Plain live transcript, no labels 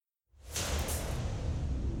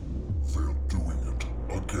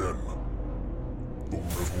again. The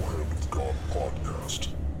Metal Hand of God podcast.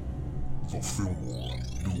 The Fillmore,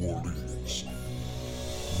 New Orleans.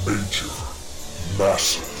 Major,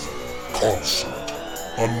 massive concert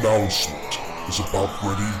announcement is about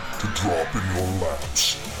ready to drop in your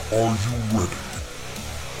laps. Are you ready?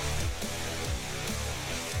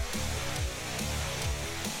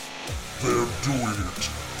 They're doing it.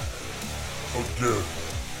 Again.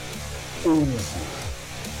 Over.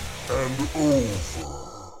 And over.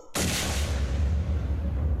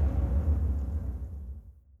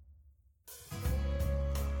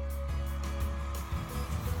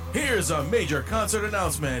 Here's a major concert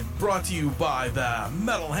announcement brought to you by the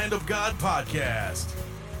Metal Hand of God podcast.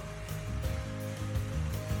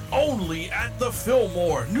 Only at the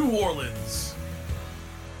Fillmore, New Orleans.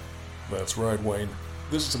 That's right, Wayne.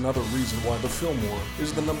 This is another reason why the Fillmore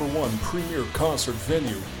is the #1 premier concert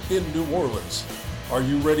venue in New Orleans. Are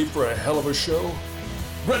you ready for a hell of a show?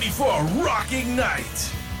 Ready for a rocking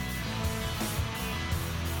night.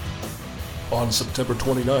 On September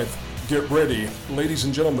 29th, get ready, ladies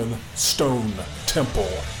and gentlemen, Stone Temple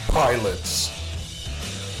Pilots.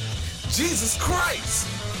 Jesus Christ!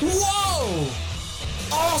 Whoa!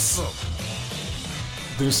 Awesome!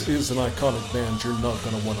 This is an iconic band you're not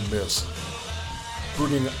going to want to miss.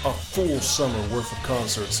 Bringing a full summer worth of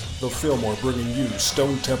concerts, the Fillmore bringing you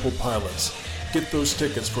Stone Temple Pilots. Get those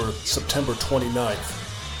tickets for September 29th.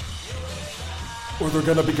 Or they're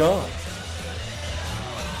gonna be gone.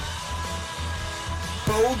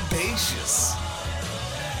 Bodacious.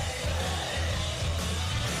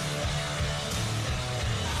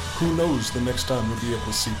 Who knows the next time you'll be able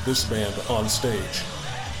to see this band on stage.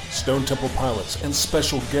 Stone Temple Pilots and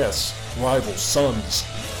special guests, Rival Sons.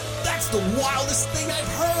 That's the wildest thing I've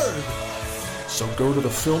heard! So go to the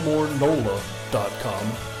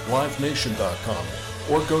FillmoreNOLA.com, LiveNation.com,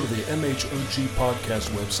 or go to the MHOG podcast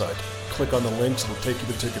website. Click on the links, it'll take you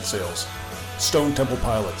to ticket sales. Stone Temple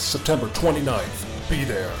Pilots, September 29th. Be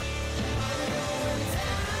there.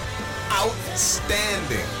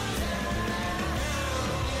 Outstanding!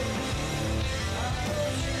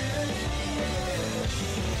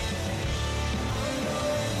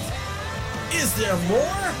 Is there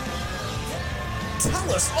more?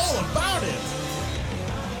 Tell us all about it!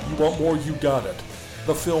 You want more, you got it.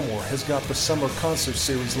 The Fillmore has got the summer concert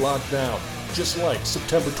series locked down, just like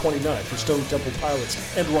September 29th for Stone Temple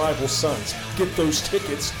Pilots and Rival Sons. Get those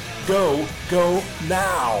tickets. Go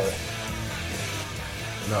now!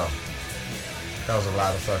 No. That was a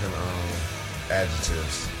lot of fucking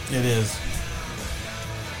adjectives. It is.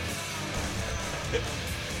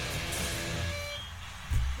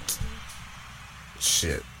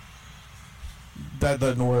 Shit. That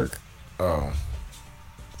doesn't work. Oh.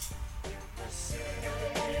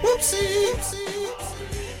 Whoopsie!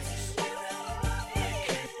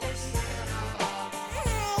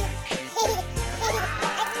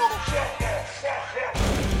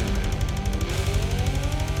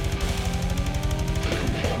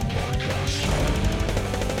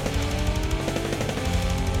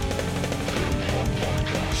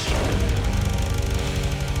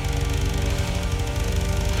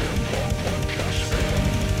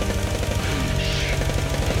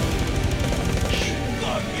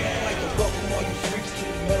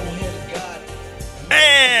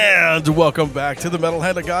 And welcome back to the Metal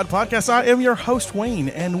Hand of God podcast. I am your host, Wayne,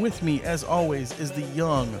 and with me, as always, is the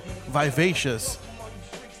young, vivacious...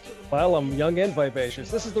 Well, I'm young and vivacious.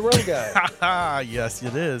 This is the Road Guy. Yes,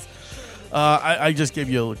 it is. I just gave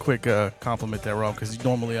you a quick compliment there, Ron, because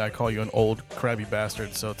normally I call you an old, crabby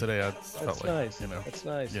bastard, so today I felt That's like, nice. you know... That's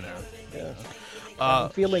nice. You know. Yeah. I'm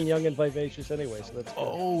feeling young and vivacious anyway, so that's good.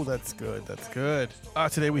 Oh, that's good. That's good.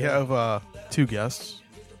 Today we have two guests.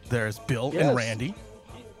 There's Bill Yes. and Randy.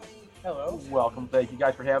 Hello. Welcome. Thank you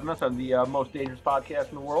guys for having us on the most dangerous podcast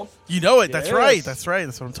in the world. You know it. That's Yes. right. That's right.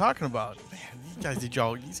 That's what I'm talking about. Man, you guys did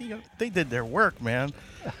y'all. You see, they did their work, man.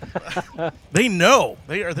 They know.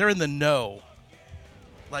 They're in the know.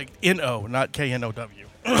 Like N-O, not K-N-O-W.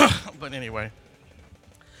 But anyway.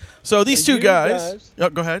 So these two You guys. Oh,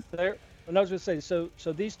 go ahead. And I was going to say,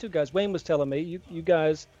 so these two guys, Wayne was telling me, you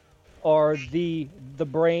guys are the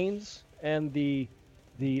brains and the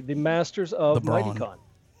masters of The brawn. MightyCon.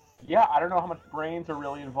 Yeah, I don't know how much brains are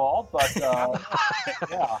really involved, but yeah,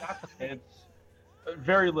 it's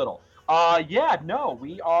very little. We are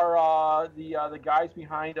the guys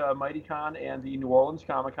behind MightyCon and the New Orleans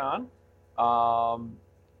Comic Con.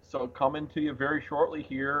 So coming to you very shortly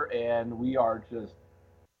here, and we are just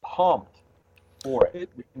pumped for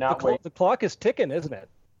it. We cannot wait. The clock is ticking, isn't it?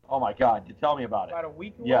 Oh my God, you tell me about it. About a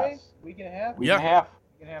week away? Yes. Week and a half? Week and a half,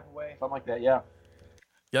 Week and a half away. something like that. Yeah.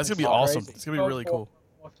 Yeah, it's gonna be It's awesome. crazy. It's gonna be really cool.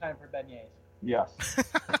 Well, it's time for beignets. Yes.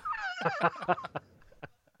 That's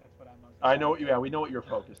what I'm most I know. Yeah, we know what you're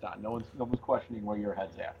focused on. No one's questioning where your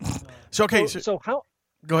head's at. So okay, So how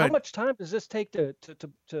go how ahead. much time does this take to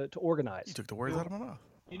organize? You took the words out of my mouth.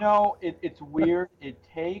 You know, it's weird. It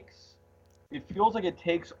feels like it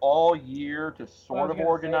takes all year to sort of gonna say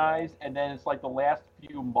organize, and then it's like the last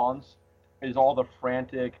few months is all the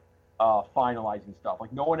frantic finalizing stuff.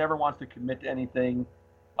 Like no one ever wants to commit to anything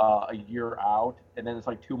a year out, and then it's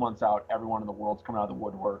like 2 months out, everyone in the world's coming out of the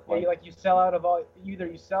woodwork. Yeah, you sell out of all. Either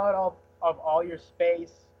you sell out of all your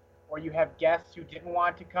space, or you have guests who didn't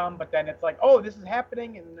want to come, but then it's like, oh, this is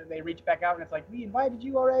happening, and then they reach back out, and it's like, we invited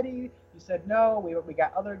you already. You said no. We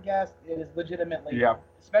got other guests. It is legitimately, Yeah.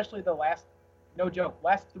 especially the last, no joke,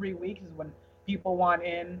 last 3 weeks is when people want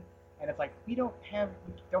in, and it's like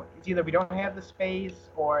it's either we don't have the space,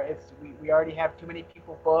 or it's we already have too many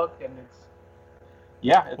people booked, and it's.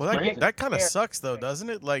 Yeah, it's Well, crazy. that kind of Yeah. sucks though, doesn't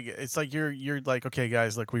it? Like it's like you're like, okay,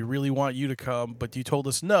 guys, like we really want you to come, but you told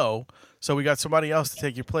us no, so we got somebody else to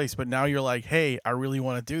take your place. But now you're like, hey, I really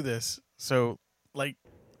want to do this, so like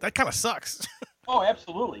that kind of sucks. Oh,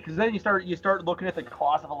 absolutely. Because then you start looking at the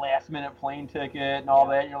cost of a last minute plane ticket and all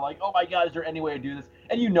that. And you're like, oh my God, is there any way to do this?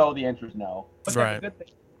 And you know the answer is no. But Right. that's a good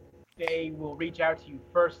thing. They will reach out to you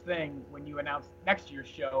first thing when you announce next year's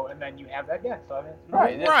show, and then you have that guest. So I mean, it's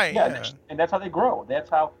Right. Right, Yeah. yeah. And that's how they grow. That's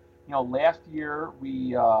how, last year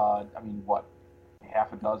we, half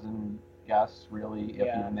a dozen guests, really, if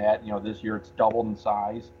Yeah. even that. This year it's doubled in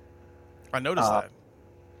size. I noticed that.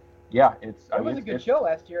 Yeah, It was a good show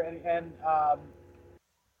last year, and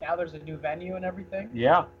now there's a new venue and everything.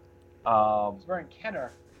 Yeah. We're in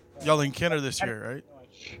Kenner. Y'all in Kenner this year, right?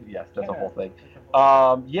 Yes, that's the Kenner. whole thing. It's a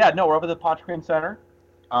whole- We're up at the Pontchartrain Center.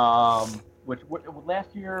 Which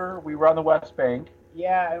last year we were on the West Bank.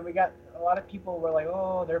 Yeah, and we got a lot of people were like,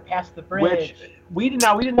 oh, they're past the bridge. Which we did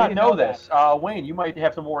not didn't know know this. Wayne, you might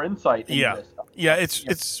have some more insight into Yeah. this stuff. Yeah,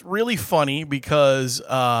 it's really funny because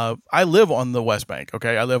I live on the West Bank.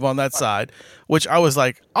 Okay, I live on that side, which I was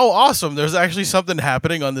like, oh, awesome! There's actually something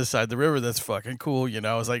happening on this side of the river that's fucking cool.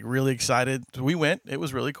 I was like really excited. We went. It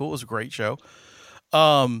was really cool. It was a great show.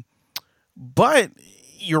 But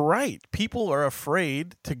you're right. People are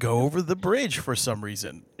afraid to go over the bridge for some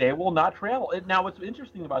reason. They will not travel. Now, what's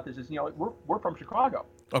interesting about this is, we're from Chicago,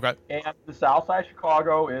 Okay. and the South Side of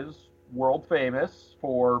Chicago is world famous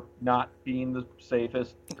for not being the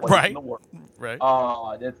safest place Right. in the world. Right.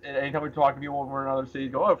 Anytime we talk to people when we're in other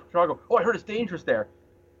cities, go, oh, Chicago. Oh, I heard it's dangerous there.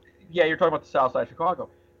 Yeah, you're talking about the South Side of Chicago.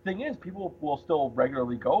 Thing is, people will still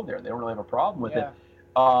regularly go there. They don't really have a problem with Yeah. it.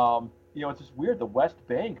 It's just weird. The West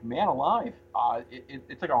Bank, man alive,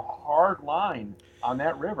 it's like a hard line on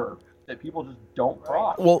that river that people just don't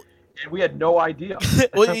cross. Well, And we had no idea.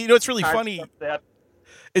 well, it's really Time funny. stuff that-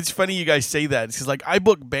 It's funny you guys say that because like I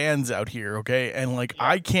book bands out here, okay, and like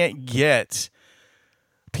I can't get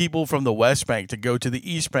people from the West Bank to go to the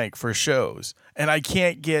East Bank for shows, and I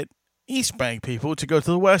can't get East Bank people to go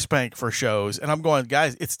to the West Bank for shows, and I'm going,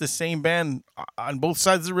 guys, it's the same band on both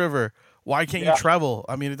sides of the river. Why can't you travel?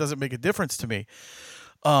 I mean, it doesn't make a difference to me.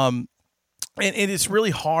 And it's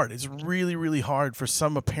really hard. It's really, really hard for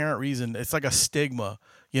some apparent reason. It's like a stigma,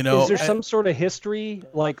 Is there some sort of history,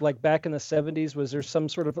 like back in the 70s? Was there some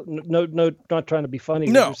sort of no, not trying to be funny?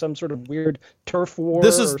 No. Was there some sort of weird turf war?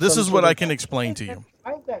 This or is some what sort I of- can explain to you.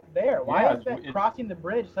 Why is that there? Why Yeah, is that it's- crossing the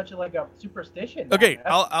bridge such a superstition? Okay,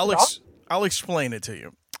 That's- I'll explain it to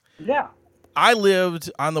you. Yeah. I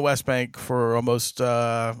lived on the West Bank for almost,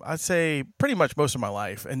 I'd say, pretty much most of my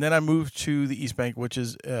life, and then I moved to the East Bank, which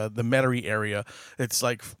is the Metairie area. It's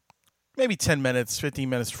like maybe 10 minutes, 15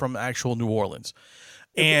 minutes from actual New Orleans,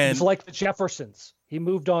 and It's like the Jeffersons. He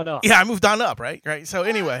moved on up. yeah, I moved on up, right. So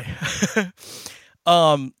anyway,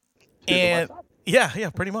 and yeah,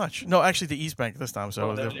 pretty much. No, actually, the East Bank this time,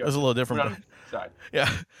 so Oh, there it you was a go. little We're different. on the side.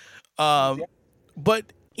 Yeah.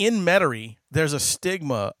 But in Metairie, there's a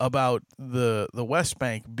stigma about the West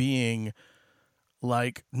Bank being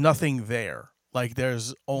like nothing there. Like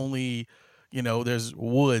there's only, there's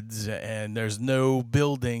woods and there's no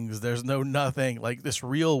buildings. There's no nothing. Like this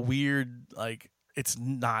real weird, like it's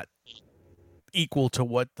not equal to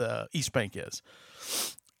what the East Bank is.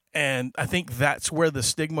 And I think that's where the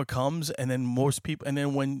stigma comes. And then most people, and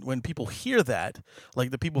then when people hear that,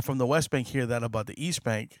 like the people from the West Bank hear that about the East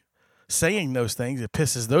Bank saying those things, it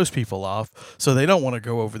pisses those people off. So they don't want to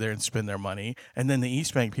go over there and spend their money. And then the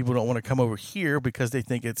East Bank people don't want to come over here because they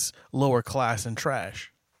think it's lower class and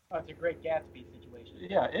trash. Oh, it's a great Gatsby situation.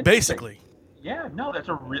 Yeah. interesting. Basically. Yeah. No, that's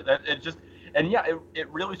it just, and yeah, it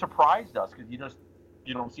really surprised us because you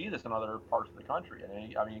don't see this in other parts of the country.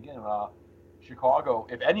 And I mean, again, Chicago,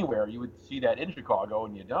 if anywhere, you would see that in Chicago,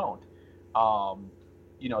 and you don't.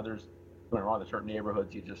 There's there's certain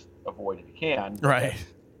neighborhoods you just avoid if you can. Right.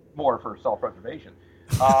 More for self-preservation.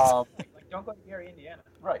 Like, don't go to Gary, Indiana.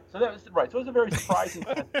 Right. So that was right. So it was a very surprising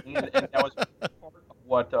thing, and that was part of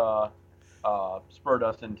what spurred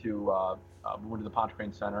us into moving to the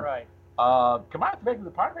Pontchartrain Center. Right. Combined with the fact that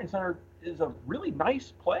the Pontchartrain Center is a really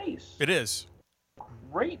nice place. It is.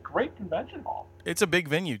 Great convention hall. It's a big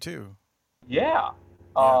venue too. Yeah.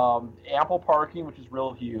 Ample parking, which is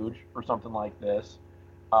real huge for something like this.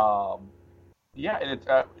 And it's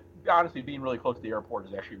honestly being really close to the airport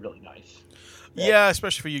is actually really nice. Yeah,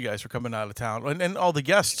 especially for you guys for coming out of town, and all the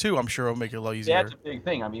guests too. I'm sure will make it a lot easier. That's a big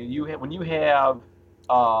thing. I mean, when you have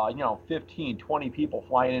 15, 20 people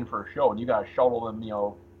flying in for a show, and you got to shuttle them,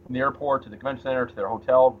 from the airport to the convention center to their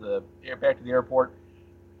hotel, back to the airport.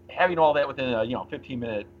 Having all that within a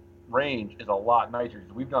 15-minute range is a lot nicer.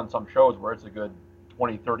 We've done some shows where it's a good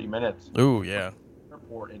 20, 30 minutes. Ooh, yeah.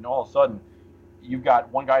 Airport, and all of a sudden, you've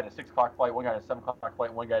got one guy at a 6 o'clock flight, one guy at a 7 o'clock flight,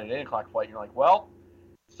 and one guy at an 8 o'clock flight. And you're like, well,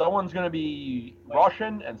 someone's going to be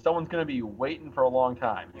rushing, and someone's going to be waiting for a long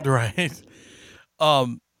time. Right.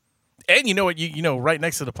 And you know what? Right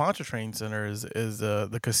next to the Pontchartrain Center is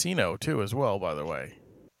the casino too, as well. By the way.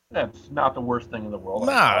 That's not the worst thing in the world.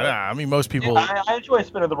 Nah. I mean, most people. Yeah, I enjoy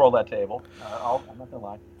spinning the roulette table. I'm not gonna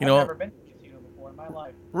lie. I've never been to a casino before in my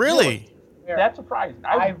life. Really? That's surprising.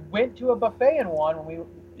 I went to a buffet in one when we.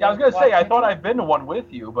 Yeah, I was gonna say I thought I've been to one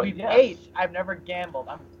with you, but we yes. ate. I've never gambled.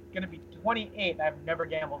 I'm gonna be 28. And I've never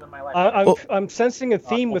gambled in my life. I'm sensing a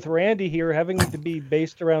theme with Randy here, having to be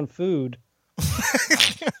based around food.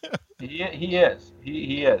 He is.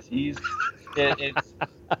 He is.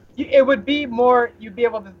 It would be more. You'd be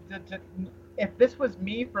able to. If this was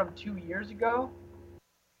me from 2 years ago,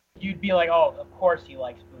 you'd be like, "Oh, of course he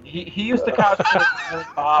likes food." He used to cosplay as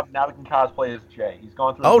Bob. Now he can cosplay as Jay. He's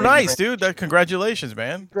gone through. Oh, nice, dude! Congratulations,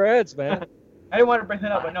 man. Congrats, man. I didn't want to bring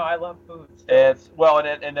that up, but no, I love food.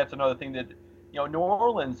 And that's another thing that New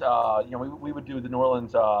Orleans. We would do the New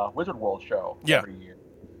Orleans Wizard World show every year,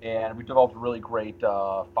 and we developed a really great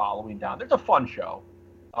following down there. It's a fun show,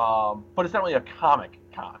 but it's not really a comic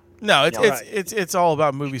con. No, it's all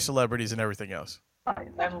about movie celebrities and everything else. Right.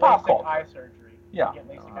 And pop LASIK culture. eye surgery. Yeah,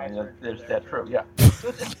 that's true. Yeah, it's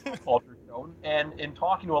a pop culture show, and in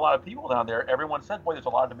talking to a lot of people down there, everyone said, "Boy, there's a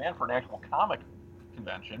lot of demand for an actual comic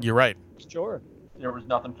convention." You're right. Sure. There was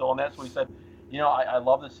nothing filling that, so we said, I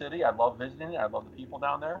love the city, I love visiting it, I love the people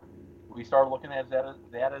down there. We started looking at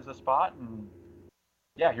that as a spot, and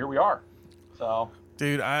yeah, here we are. So.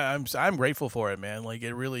 Dude, I'm grateful for it, man. Like,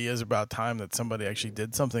 it really is about time that somebody actually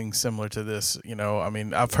did something similar to this. I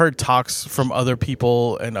mean, I've heard talks from other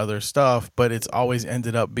people and other stuff, but it's always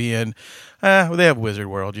ended up being, they have Wizard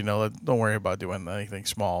World, don't worry about doing anything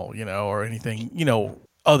small, or anything,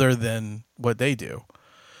 other than what they do.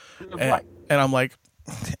 And I'm like,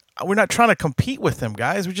 we're not trying to compete with them,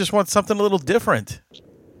 guys. We just want something a little different.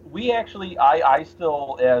 We actually, I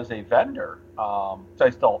still, as a vendor,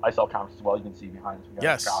 so I sell comics as well. You can see behind us.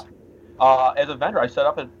 Yes. As a vendor, I set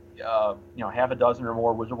up half a dozen or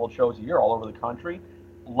more Wizard World shows a year all over the country.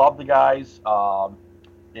 Love the guys.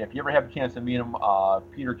 If you ever have a chance to meet them,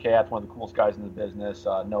 Peter Katz, one of the coolest guys in the business,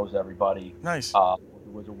 knows everybody. Nice. The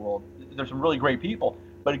Wizard World. There's some really great people.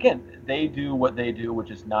 But again, they do what they do,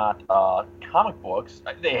 which is not comic books.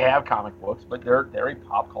 They have comic books, but they're a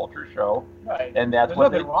pop culture show, right? And that's There's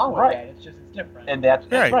what nothing wrong with that. It's different. And that's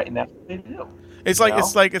right. Right, and that's what they do. It's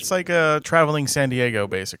like a traveling San Diego,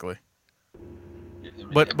 basically.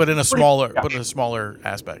 But in a smaller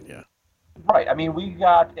aspect, yeah. Right. I mean, we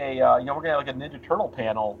got we're gonna have like a Ninja Turtle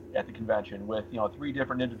panel at the convention with 3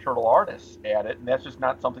 different Ninja Turtle artists at it, and that's just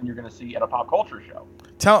not something you're gonna see at a pop culture show.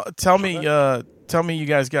 Tell me you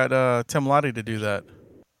guys got Tim Lottie to do that.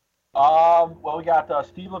 Well, we got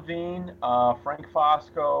Steve Levine, Frank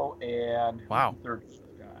Fosco, and wow, the third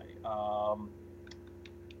guy. I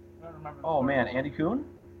don't remember. Oh man, Andy Kuhn.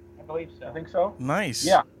 I believe so. I think so. Nice.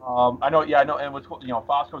 Yeah. I know. Yeah, I know. And what's cool,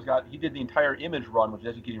 Fosco's he did the entire Image run, which is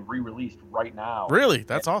actually getting re-released right now. Really?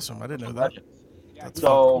 That's awesome. I didn't know that. Yeah,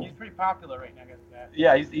 so he's pretty popular right now. I guess that.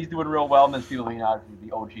 Yeah, he's doing real well, and then Steve Levine, obviously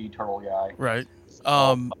the OG Turtle guy. Right.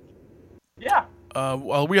 Yeah.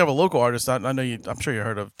 Well, we have a local artist. I know I'm sure you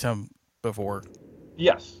heard of Tim before.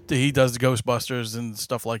 Yes. He does the Ghostbusters and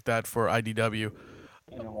stuff like that for IDW.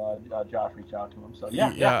 Josh reached out to him. So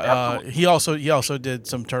yeah. He also did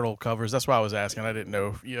some Turtle covers. That's why I was asking. I didn't know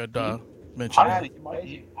if you had mentioned that.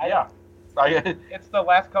 It's the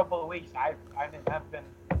last couple of weeks. I have been.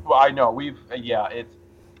 Well, I know it's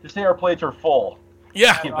to say our plates are full.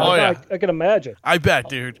 Yeah. I can imagine. I bet,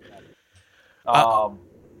 dude.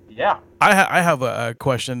 Yeah. I have a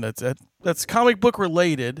question that's comic book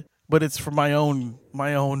related, but it's for my own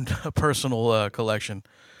personal collection.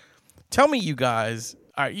 Tell me, you guys,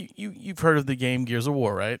 you've heard of the game Gears of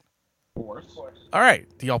War, right? Of course. All right,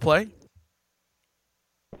 do y'all play?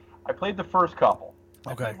 I played the first couple.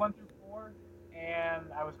 I Okay. played 1 through 4, and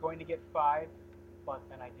I was going to get 5, but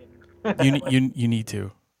then I didn't. You need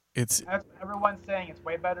to. It's That's what everyone's saying. It's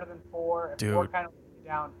way better than 4. If 4 Dude. kind of let me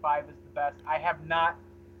down, 5 is the best. I have not.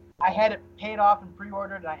 I had it paid off and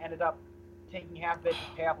pre-ordered, and I ended up taking half of it to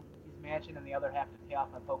pay off Luigi's Mansion and the other half to pay off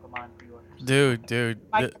my Pokemon pre-orders. dude.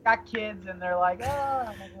 I got kids, and they're like, oh,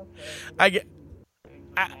 I'm like, okay. I get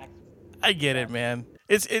I get it, man.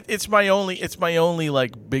 It's my only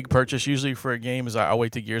like big purchase usually for a game is I'll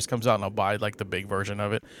wait till Gears comes out and I'll buy like the big version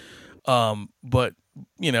of it. But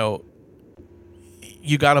you know,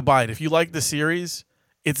 you gotta buy it if you like the series.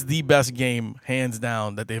 It's the best game, hands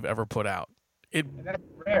down, that they've ever put out. And that's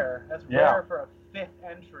rare. That's Yeah. rare for a 5th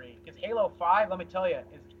entry. Because Halo 5, let me tell you,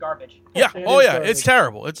 is garbage. Yeah. It Oh is yeah, garbage. it's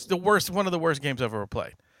terrible. It's the worst, one of the worst games I've ever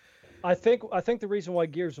played. I think the reason why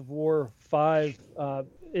Gears of War 5,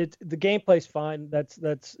 the gameplay's fine.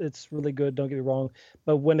 It's really good. Don't get me wrong,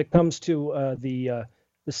 but when it comes to the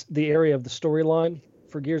area of the storyline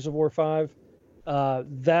for Gears of War 5,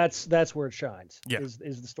 that's where it shines. Yeah. Is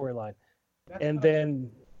the storyline, That's and what-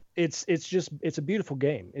 then it's a beautiful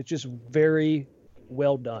game. It's just very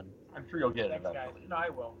well done. I'm sure you'll get it Thanks, guys. eventually. No, I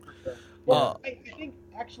will, for sure. Uh, I think,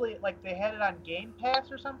 actually, like, they had it on Game Pass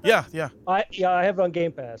or something? Yeah. I have it on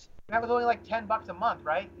Game Pass. That was only like $10 a month,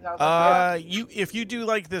 right? I was like, If you do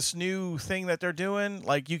like this new thing that they're doing,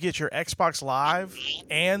 like you get your Xbox Live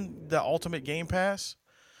and the Ultimate Game Pass,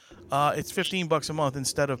 it's $15 a month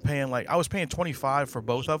instead of paying like I was paying $25 for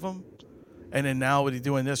both of them, and then now with you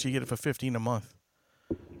doing this, you get it for $15 a month.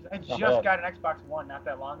 I Not just bad. got an Xbox One not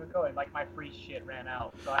that long ago, and like my free shit ran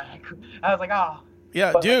out. So I was like, oh.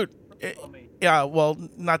 Yeah, But- dude. Follow me. Yeah, well,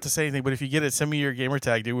 not to say anything, but if you get it, send me your gamer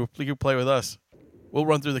tag, dude. You can play with us. We'll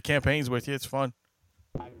run through the campaigns with you. It's fun.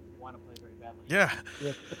 I want to play very badly. Yeah.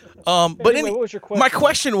 Yeah. But Anyway, what was your question? my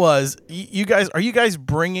question was, are you guys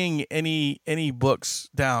bringing any books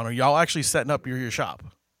down? Are y'all actually setting up your shop?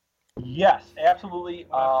 Yes, absolutely.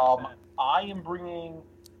 100%. I am bringing.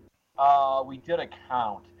 We did a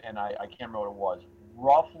count, and I can't remember what it was.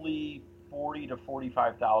 Roughly 40 to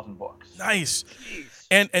 45,000 books. Nice.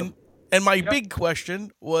 And my big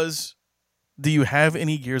question was, do you have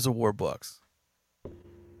any Gears of War books?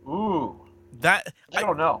 Ooh, That I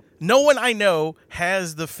don't know. no one I know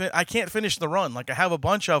has I can't finish the run. Like I have a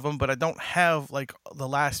bunch of them, but I don't have like the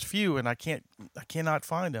last few, and I cannot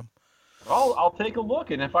find them. I'll take a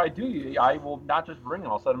look, and if I do, I will not just bring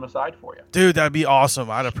them. I'll set them aside for you. Dude, that'd be awesome.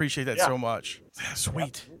 I'd appreciate that Yeah. so much.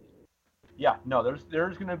 Sweet. Yeah, no, there's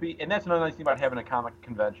going to be, and that's another nice thing about having a comic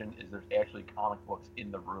convention is there's actually comic books in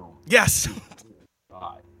the room. Yes.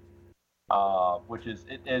 Which is,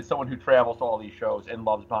 as someone who travels to all these shows and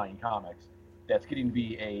loves buying comics, that's getting to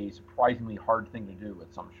be a surprisingly hard thing to do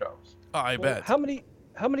at some shows. Oh, I Well, bet. How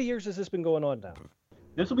many years has this been going on now?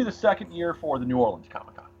 This will be the second year for the New Orleans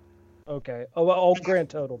Comic Con. Okay. Oh, well, all grand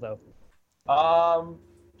total though.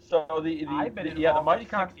 So I've been the involved for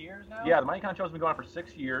MightyCon 6 years now. Yeah, the MightyCon show has been going on for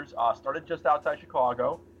 6 years. Started just outside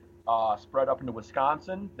Chicago, spread up into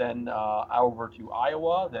Wisconsin, then over to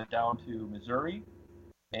Iowa, then down to Missouri,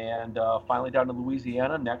 and finally down to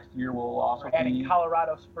Louisiana. Next year will also We're adding be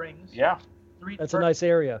Colorado Springs. yeah. That's a nice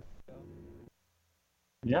area.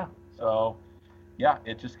 Yeah. So yeah,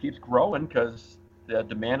 it just keeps growing because the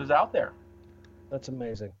demand is out there. That's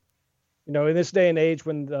amazing. You know, in this day and age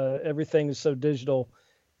when everything is so digital,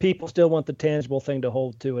 people still want the tangible thing to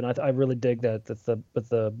hold to, and I really dig that with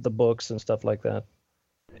the books and stuff like that.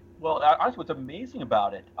 Well, honestly, what's amazing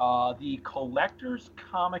about it, the collector's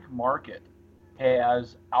comic market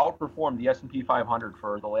has outperformed the S&P 500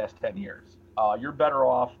 for the last 10 years. You're better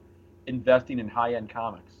off investing in high-end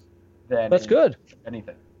comics than That's in good.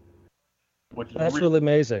 anything. Which is That's really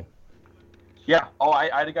amazing. Yeah. Oh, I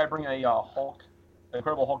had a guy bring a Hulk,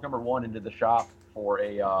 Incredible Hulk #1 into the shop for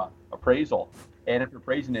a appraisal, and after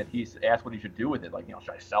appraising it, he asked what he should do with it. Like,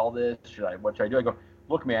 should I sell this? What should I do? I go,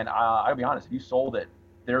 look, man, I'll be honest. If you sold it,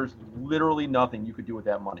 there's literally nothing you could do with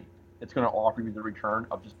that money. It's going to offer you the return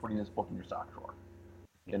of just putting this book in your sock drawer.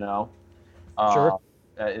 Sure.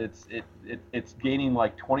 It's gaining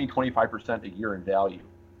like 20-25% a year in value.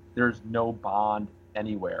 There's no bond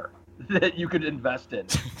anywhere that you could invest in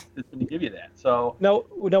that's going to give you that. So Now,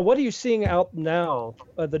 what are you seeing out now?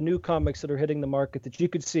 The new comics that are hitting the market that you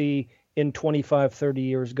could see in 25, 30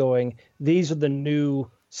 years going, these are the new,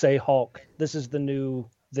 say, Hulk. This is the new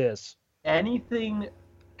this. anything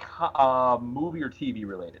movie or TV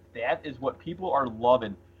related. That is what people are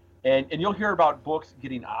loving, and you'll hear about books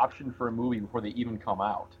getting optioned for a movie before they even come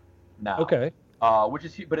out now. Okay. Which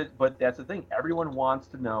is, but that's the thing. Everyone wants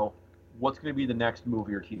to know what's going to be the next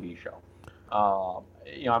movie or TV show.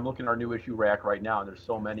 I'm looking at our new issue rack right now, and there's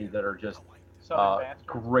so many that are just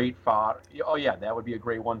great fodder. Oh yeah, that would be a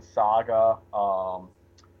great one. Saga.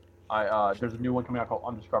 There's a new one coming out called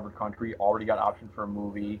Undiscovered Country. Already got optioned for a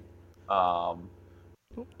movie.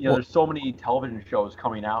 There's so many television shows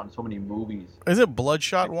coming out and so many movies. Is it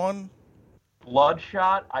Bloodshot one?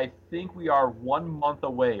 Bloodshot, I think we are 1 month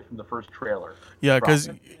away from the first trailer. Yeah, because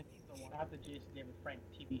Not the Jason David Frank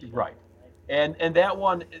TV show. right, and that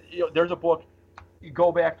one, there's a book. You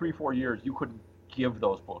go back 3-4 years, you couldn't give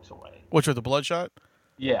those books away. which are the Bloodshot?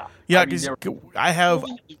 Yeah, Yeah, because I have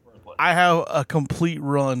a complete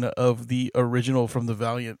run of the original from the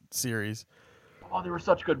Valiant series. Oh, they were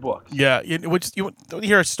such good books. Yeah, which you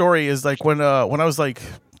hear a story is like when I was like,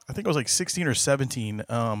 I think I was like 16 or 17.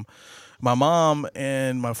 My mom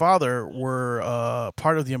and my father were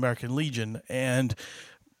part of the American Legion, and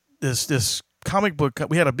this comic book.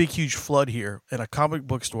 We had a big, huge flood here, and a comic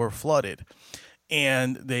book store flooded,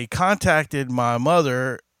 and they contacted my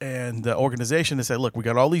mother and the organization and said, "Look, we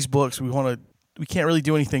got all these books. We can't really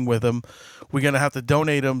do anything with them. We're going to have to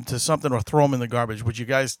donate them to something or throw them in the garbage. Would you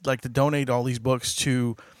guys like to donate all these books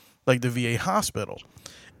to like the VA hospital?"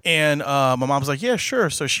 And my mom's like, "Yeah, sure."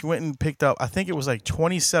 So she went and picked up, I think it was like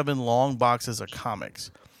 27 long boxes of comics.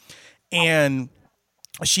 And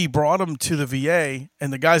she brought them to the VA,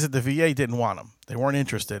 and the guys at the VA didn't want them. They weren't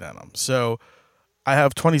interested in them. So I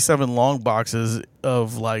have 27 long boxes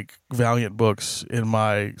of like Valiant books in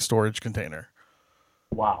my storage container.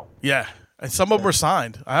 Wow. Yeah. And some of them were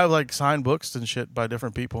signed. I have like signed books and shit by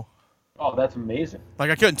different people. Oh, that's amazing. Like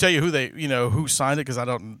I couldn't tell you who signed it because I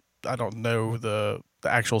don't know the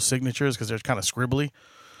actual signatures because they're kind of scribbly.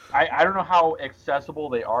 I don't know how accessible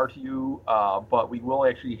they are to you, but we will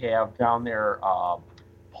actually have down there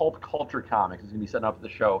Pulp Culture Comics is going to be setting up the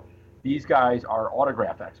show. These guys are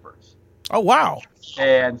autograph experts. Oh, wow.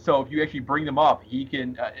 And so if you actually bring them up, he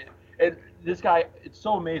can this guy, it's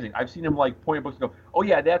so amazing. I've seen him like point at books and go, "Oh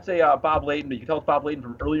yeah, that's a Bob Layton." But you can tell it's Bob Layton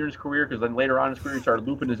from earlier in his career because then later on in his career he started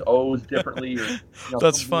looping his O's differently.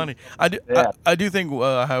 That's funny. I do think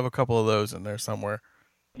I have a couple of those in there somewhere.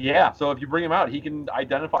 Yeah, so if you bring him out, he can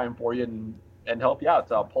identify him for you and help you out.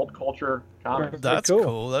 It's Pulp Culture Comics. That's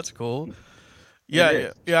cool. That's cool.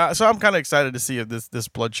 Yeah. So I'm kind of excited to see if this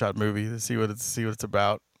Bloodshot movie to see what it's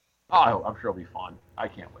about. Oh, I'm sure it'll be fun. I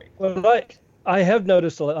can't wait. Well, I have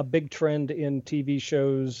noticed a big trend in TV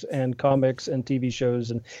shows and comics and TV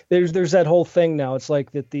shows, and there's that whole thing now. It's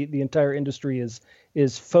like that the entire industry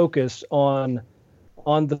is focused on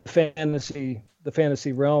the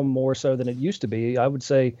fantasy realm more so than it used to be. I would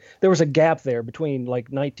say there was a gap there between like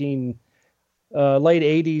late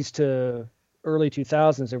 80s to early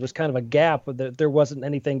 2000s. There was kind of a gap that there wasn't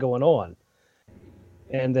anything going on.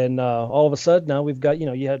 And then all of a sudden now we've got,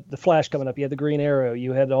 you had the Flash coming up, you had the Green Arrow,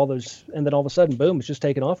 you had all those, and then all of a sudden, boom, it's just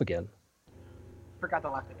taken off again. Forgot to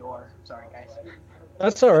lock the door. Sorry, guys.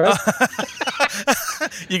 That's all right.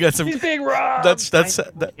 You got some. He's being robbed.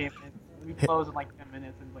 We closed in like 10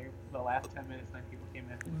 minutes, and like the last 10 minutes, 9 people came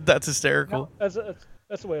in. That's hysterical. No,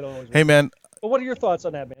 that's the way it always works. Hey, man. But what are your thoughts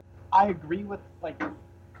on that, man? I agree with like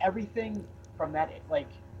everything from that, like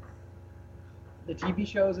the TV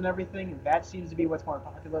shows and everything. That seems to be what's more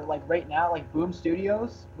popular. Like right now, like Boom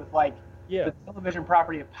Studios with like the television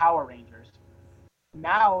property of Power Rangers.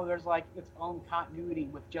 Now there's like its own continuity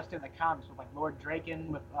with just in the comics with like Lord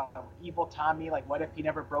Draken with Evil Tommy. Like what if he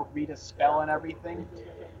never broke Rita's spell and everything?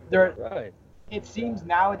 Right. It seems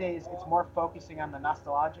nowadays it's more focusing on the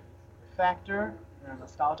nostalgic factor.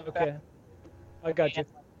 Okay. I got you.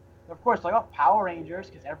 Of course, like Power Rangers,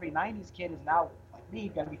 because every '90s kid is now like me,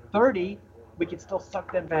 got to be 30. We can still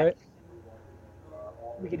suck them back. Right.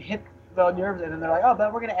 We can hit the nerves, and then they're like, "Oh,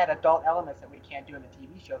 but we're gonna add adult elements that we can't do in the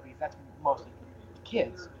TV show because that's mostly for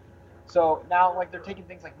kids." So now, like, they're taking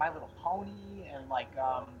things like My Little Pony and like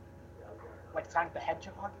Sonic the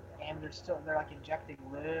Hedgehog, and they're like injecting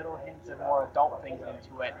little hints of more adult things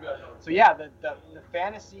into it. So yeah, the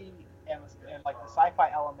fantasy and like the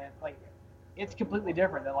sci-fi element, like it's completely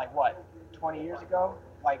different than like what 20 years ago,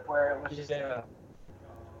 like where it was just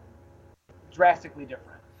drastically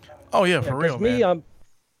different. Oh yeah, for real, man. Me,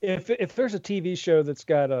 if there's a TV show that's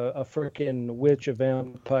got a freaking witch, a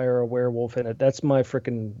vampire, a werewolf in it, that's my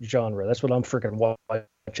freaking genre. That's what I'm freaking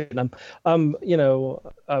watching. I'm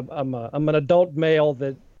an adult male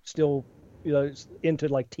that still is into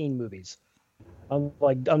like teen movies.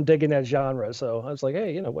 I'm digging that genre, so I was like,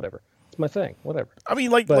 hey, whatever. It's my thing. Whatever. I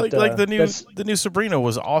mean, like But, the new that's- Sabrina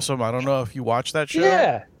was awesome. I don't know if you watched that show.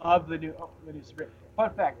 Yeah. Of the new Sabrina.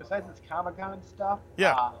 Fun fact: besides this Comic-Con stuff,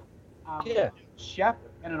 Yeah. Yeah. chef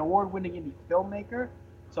and an award-winning indie filmmaker.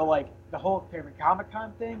 So like the whole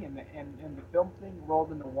Comic-Con thing and the film thing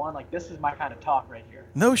rolled into one. Like this is my kind of talk right here.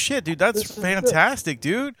 No shit, dude. That's This is fantastic,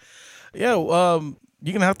 dude. Yeah.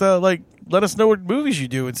 You're gonna have to like let us know what movies you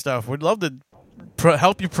do and stuff. We'd love to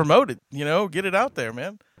help you promote it. You know, get it out there,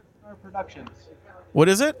 man. Scar Productions. What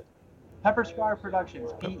is it? Pepper Scar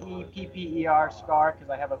Productions. Pepper Scar, because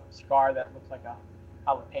I have a scar that looks like a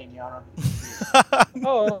jalapeno.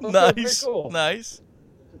 Oh, okay, Nice, very cool. nice.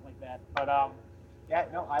 Something like that. But yeah,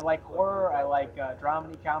 no, I like horror. I like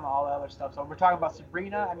dramedy, comedy, all that other stuff. So we're talking about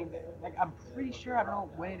Sabrina. I mean, like, I'm pretty sure, I don't know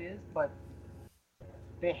when it is, but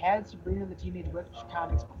they had Sabrina the Teenage Witch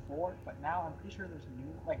comics before, but now I'm pretty sure there's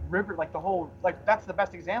new, like River, like the whole, like that's the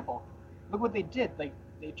best example. Look what they did. Like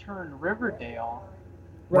they turned Riverdale,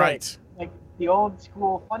 Right. like the old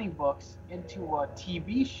school funny books, into a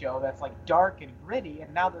TV show that's like dark and gritty,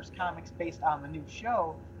 and now there's comics based on the new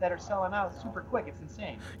show that are selling out super quick. It's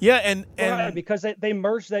insane. Yeah, and Right, because they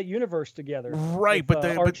merged that universe together. Right, with,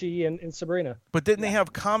 but Archie and Sabrina. but didn't they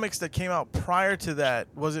have comics that came out prior to that?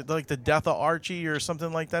 Was it like the Death of Archie or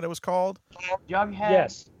something like that? It was called. Jughead,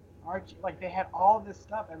 Yes. Archie, like they had all this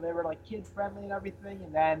stuff, and they were like kid friendly and everything,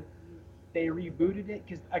 and then they rebooted it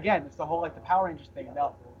because again, it's the whole like the Power Rangers thing.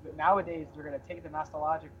 Nowadays they're gonna take the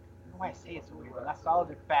nostalgic. I don't know why I say it so weird. The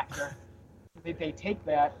nostalgic factor. They take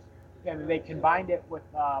that and they combined it with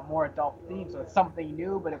more adult themes, so it's something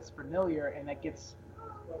new, but it's familiar, and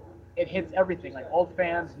it hits everything, like old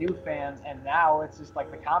fans, new fans, and now it's just like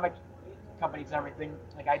the comic companies and everything,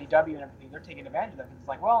 like IDW and everything, they're taking advantage of that. It's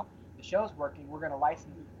like, well, the show's working, we're gonna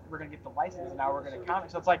get the license, and now we're gonna comic.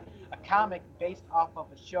 So it's like a comic based off of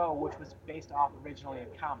a show, which was based off originally a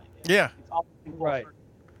comic. Yeah. It's all in full Right. circle.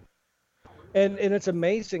 And it's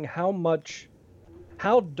amazing how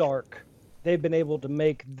dark they've been able to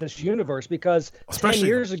make this universe, because Especially 10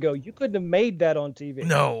 years ago you couldn't have made that on TV.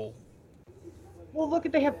 No. Well, look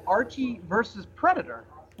they have Archie versus Predator.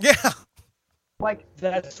 Yeah. Like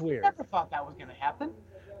That's weird. never thought that was gonna happen.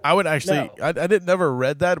 I would actually. No. I didn't never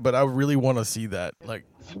read that, but I really want to see that. Like,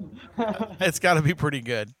 it's got to be pretty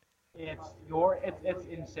good. It's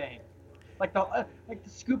insane. Like the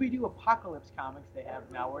Scooby Doo Apocalypse comics they have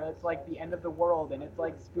now, where it's like the end of the world, and it's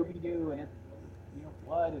like Scooby Doo, and it's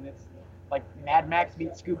blood, and it's like Mad Max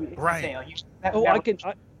meets Scooby. It's Right. insane. Like, Oh,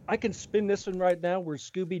 I can spin this one right now where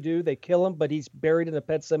Scooby Doo, they kill him, but he's buried in a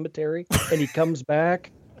pet cemetery and he comes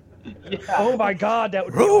back. Yeah. Oh my God, that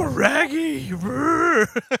would be Oh, awesome. Raggy! Trying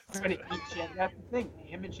to eat Shaggy. That's the thing.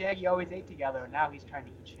 Him and Shaggy always ate together, and now he's trying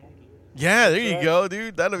to eat Shaggy. Yeah, there you go,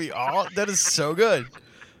 dude. That'll be all. That is so good.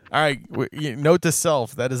 All right, note to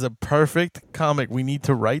self: that is a perfect comic. We need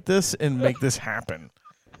to write this and make this happen.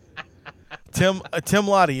 Tim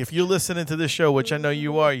Lottie, if you're listening to this show, which I know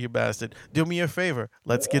you are, you bastard, do me a favor.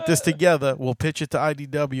 Let's get this together. We'll pitch it to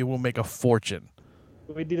IDW. We'll make a fortune.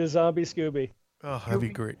 We need a zombie Scooby. Oh, that'd be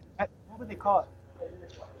great. What would they call it?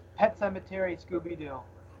 Pet Cemetery Scooby Doo.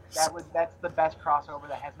 That's the best crossover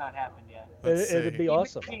that has not happened yet. Let's It'd see. be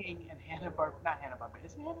awesome. King and not Hanna-Barbera.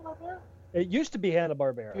 Is it Hanna-Barbera? It used to be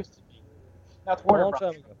Hanna-Barbera. Used to be. That's A Warner long Bros.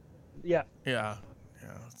 time ago. Yeah, Yeah,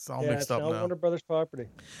 it's all yeah, mixed it's up now now. Warner Brothers property.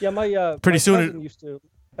 Yeah, my Pretty my soon cousin used to,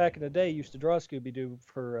 back in the day, used to draw Scooby Doo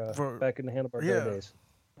for back in the Hanna-Barbera Yeah. days.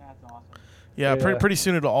 That's awesome. Yeah, Yeah. pretty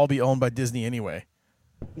soon it'll all be owned by Disney anyway.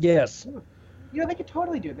 Yes. They could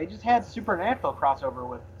totally do it. They just had Supernatural crossover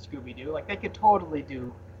with Scooby Doo. Like they could totally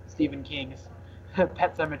do Stephen King's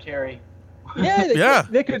Pet Cemetery. Yeah, Yeah.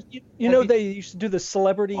 They could. They used to do the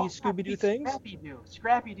celebrity Scooby Doo things.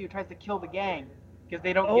 Scrappy Doo tries to kill the gang because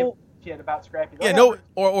they don't Oh. give a shit about Scrappy. Yeah, no,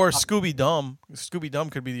 or Scooby Dum. Scooby Dum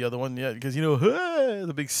could be the other one. Yeah, because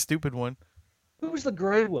the big stupid one. Who's the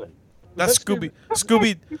gray one? That's that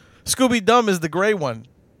Scooby Dum is the gray one.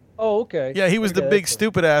 Oh, okay. Yeah, he was the Okay, big that's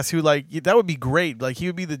stupid ass who that would be great. Like he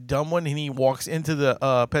would be the dumb one, and he walks into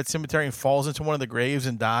the pet cemetery and falls into one of the graves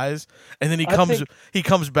and dies, and then he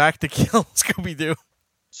comes back to kill Scooby Doo.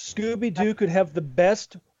 Scooby Doo could have the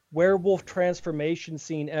best werewolf transformation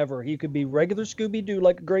scene ever. He could be regular Scooby Doo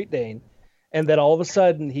like a Great Dane, and then all of a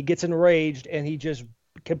sudden he gets enraged and he just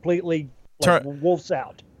completely wolfs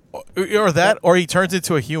out. Or he turns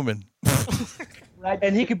into a human.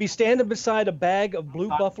 And he could be standing beside a bag of Blue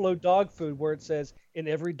Buffalo dog food where it says, "In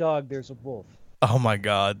every dog there's a wolf." Oh my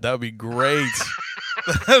god, that would be great.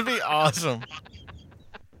 That'd be awesome.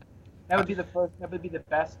 That would be the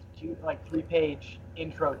best 3-page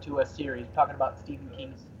intro to a series talking about Stephen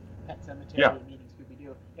King's Pet Cemetery Yeah. and meeting Scooby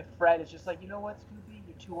Doo. If Fred is just like, you know what, Scooby,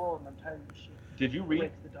 you too old and I'm tired of this shit. Did you read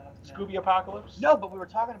Wake the dogs now. Scooby Apocalypse? No, but we were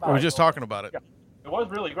talking about We were it. just talking about it. Yeah. It was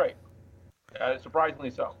really great. Surprisingly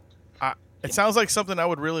so. It sounds like something I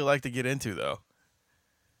would really like to get into, though.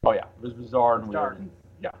 Oh yeah, it was bizarre and It's weird. dark.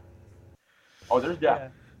 Yeah. Oh, there's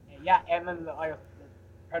death. Yeah, and then the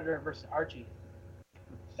Predator versus Archie.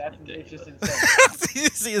 It's just insane. You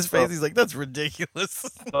see his face. He's like, "That's ridiculous."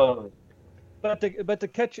 But to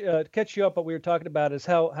catch you up, what we were talking about is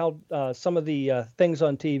how some of the things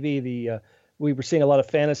on TV, we were seeing a lot of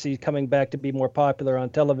fantasy coming back to be more popular on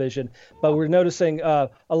television. But we're noticing a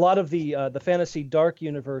lot of the fantasy dark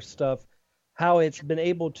universe stuff, how it's been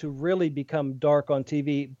able to really become dark on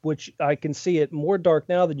TV, which I can see it more dark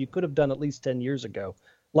now than you could have done at least 10 years ago.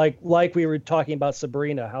 Like we were talking about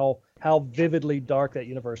Sabrina, how vividly dark that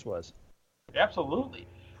universe was. Absolutely.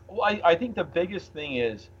 Well, I think the biggest thing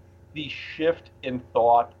is the shift in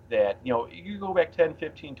thought that, you go back 10,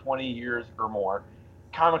 15, 20 years or more,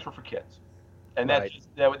 comics were for kids. And that's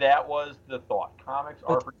that was the thought. Comics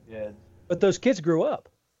are for kids. But those kids grew up.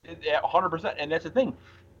 100%. And that's the thing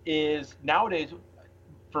is nowadays,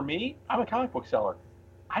 for me, I'm a comic book seller.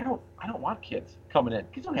 I don't want kids coming in.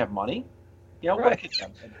 Kids don't have money. What kids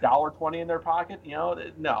have? $1.20 in their pocket? No,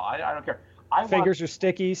 I don't care. Fingers are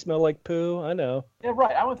sticky, smell like poo. I know. Yeah,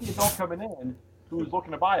 right. I want the adult coming in who's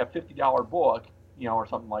looking to buy a $50 book, or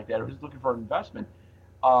something like that, or who's looking for an investment.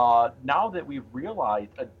 Now that we've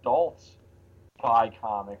realized adults buy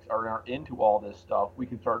comics, are into all this stuff, we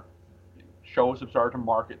can shows have started to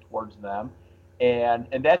market towards them. And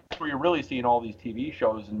that's where you're really seeing all these TV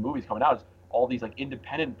shows and movies coming out, is all these like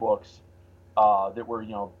independent books that were,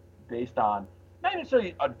 based on not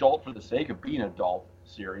necessarily adult for the sake of being adult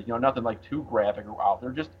series, nothing like too graphic or out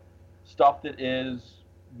there, just stuff that is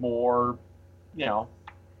more,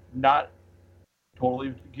 not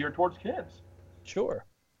totally geared towards kids. Sure.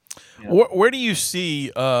 Where do you see,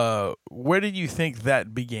 where did you think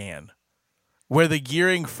that began? Where the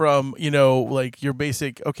gearing from, like your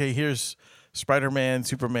basic, okay, here's Spider-Man,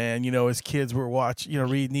 Superman, as kids were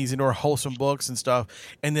reading these more wholesome books and stuff.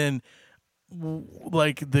 And then,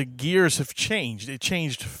 like, the gears have changed. It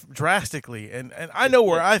changed drastically. And I know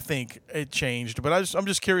where I think it changed, but I'm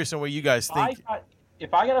just curious on what you guys think.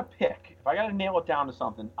 If I got to nail it down to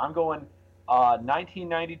something, I'm going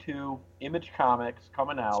 1992 Image Comics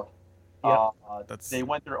coming out. Yeah, they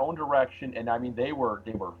went their own direction, and I mean they were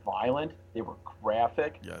violent, they were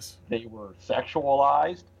graphic, yes, they were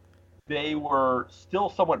sexualized, they were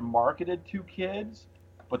still somewhat marketed to kids,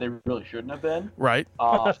 but they really shouldn't have been. Right.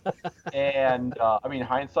 And I mean,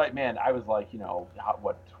 hindsight, man, I was like,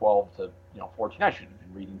 12 to 14. I shouldn't have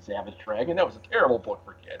been reading Savage Dragon. That was a terrible book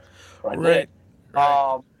for kids. Right.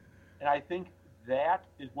 And I think that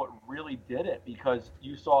is what really did it, because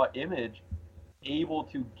you saw Image able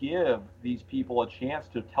to give these people a chance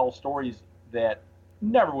to tell stories that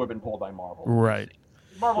never would have been told by Marvel. Right.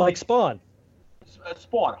 Marvel, like Spawn.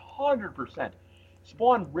 Spawn, 100%.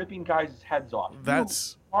 Spawn ripping guys' heads off.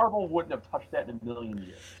 Marvel wouldn't have touched that in a million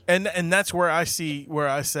years. And that's where I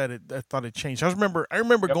said it. I thought it changed. I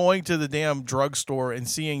remember going to the damn drugstore and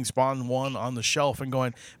seeing Spawn 1 on the shelf and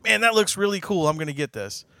going, man, that looks really cool. I'm going to get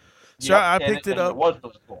this. So I picked it up. It was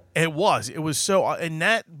really cool. It was so, and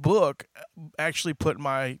that book actually put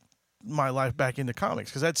my life back into comics,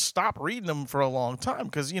 because I'd stopped reading them for a long time.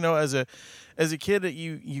 Because as a kid,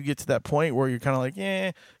 you get to that point where you're kind of like,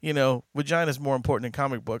 vagina's more important than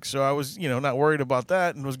comic books. So I was not worried about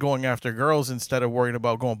that and was going after girls instead of worried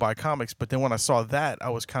about going buy comics. But then when I saw that, I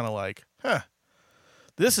was kind of like,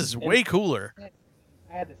 this is way cooler. I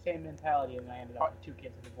had the same mentality, and I ended up with 2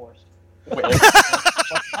 kids and divorced. Wait,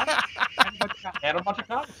 and a bunch of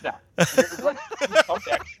comics now.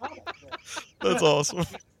 That's awesome.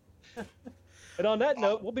 And on that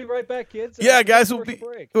note, we'll be right back, kids. Yeah, guys, we'll take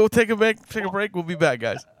a break. We'll be back,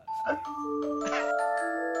 guys.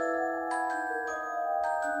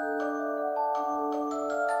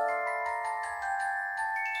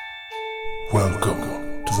 Welcome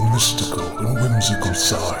to the mystical and whimsical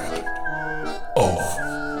side of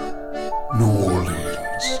New Orleans.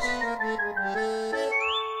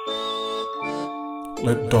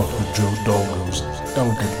 Let Dr. Joe Dolgo's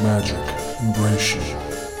elegant magic embrace you,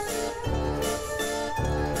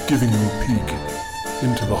 giving you a peek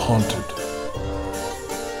into the haunted,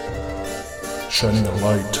 shining a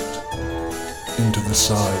light into the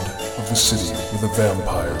side of the city where the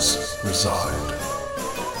vampires reside,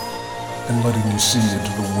 and letting you see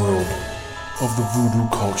into the world of the voodoo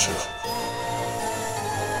culture,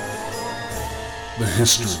 the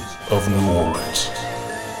history of New Orleans.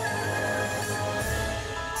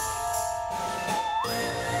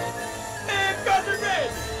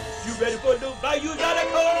 You ready for a new Bayou Donna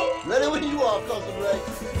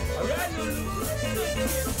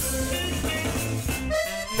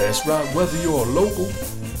That's right, whether you're a local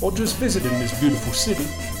or just visiting this beautiful city,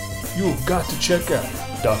 you've got to check out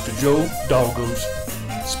Dr. Joe Dalgo's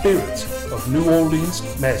Spirits of New Orleans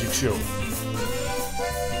Magic Show.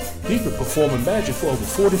 He's been performing magic for over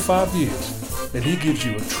 45 years, and he gives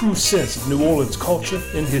you a true sense of New Orleans culture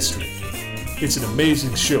and history. It's an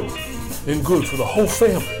amazing show and good for the whole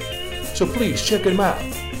family, so please check him out.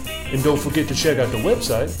 And don't forget to check out the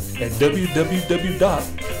website at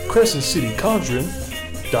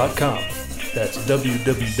www.crescentcityconjuring.com. That's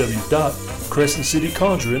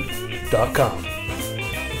www.crescentcityconjuring.com.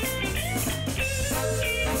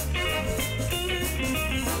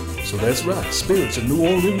 So that's right, Spirits of New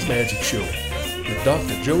Orleans Magic Show with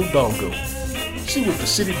Dr. Joe Dalgo. See what the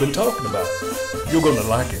city been talking about. You're gonna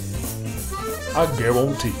like it. I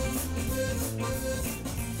guarantee.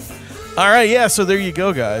 All right, yeah. So there you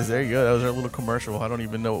go, guys. There you go. That was our little commercial. I don't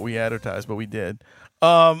even know what we advertised, but we did.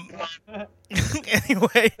 Anyway,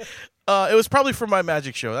 it was probably for my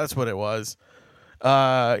magic show. That's what it was.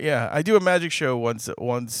 Yeah, I do a magic show once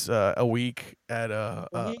a week at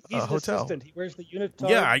a He's an hotel. assistant. He wears the unitard.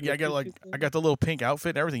 Yeah, I got the little pink outfit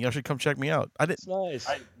and everything. Y'all should come check me out. I didn't. It's nice.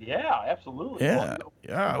 Yeah, absolutely. Yeah,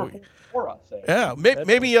 yeah. For us, Yeah,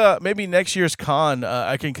 maybe next year's con,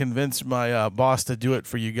 I can convince my boss to do it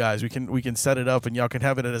for you guys. We can set it up and y'all can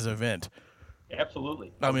have it as an event.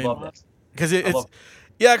 Absolutely. I mean, love that. because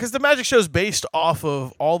because the magic show is based off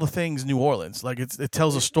of all the things New Orleans. Like it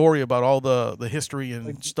tells a story about all the history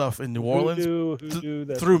and stuff in New Orleans Hoodoo,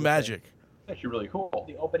 that through sort of magic. That's actually really cool.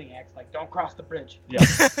 The opening act's like, don't cross the bridge. Yeah.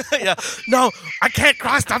 Yeah, no, I can't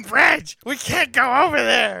cross the bridge. We can't go over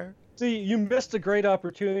there. See, you missed a great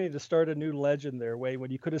opportunity to start a new legend there, Wayne, when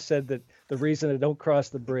you could have said that the reason they don't cross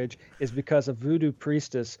the bridge is because a voodoo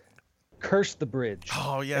priestess cursed the bridge.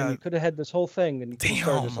 Oh yeah, And you could have had this whole thing, and you could have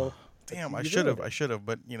started this whole. Damn, I You should ruined have,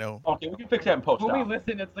 but you know. Okay, we can fix that in post. When we Dom.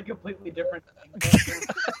 listen, it's a completely different thing.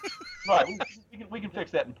 Right, we can fix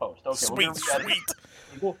that in post. Okay, Sweet, we're gonna sweet.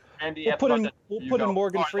 Andy, We'll ask put about in that. we'll You put in go.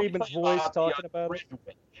 Morgan All right, let me Freeman's tell you voice about talking the about it. Bridge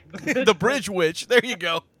Witch. The Bridge Witch. There you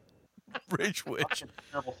go. Bridge Witch. Fucking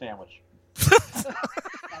terrible sandwich.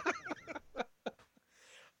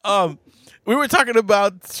 We were talking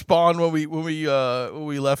about Spawn when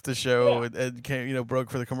we left the show and came, broke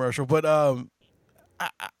for the commercial. But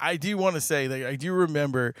I do want to say that I do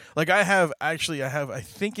remember, like I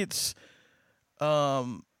think it's I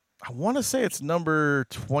want to say it's number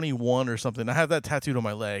 21 or something. I have that tattooed on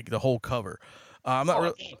my leg, the whole cover. I'm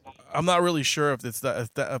not really sure if that's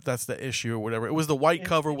the issue or whatever. It was the white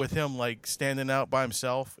cover with him like standing out by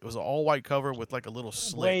himself. It was an all white cover with like a little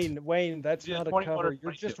slit. Wayne, that's Yeah, not a 21 or cover. You're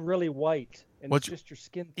 22. just really white, and What's- it's just your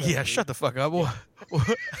skin. Yeah, tone, shut dude. the fuck up.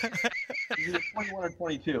 Is it 21 or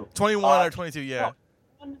 22? 21 or 22, yeah.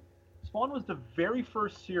 Spawn was the very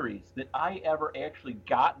first series that I ever actually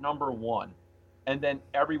got number one, and then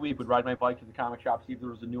every week would ride my bike to the comic shop, see if there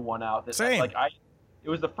was a new one out. That, Same. It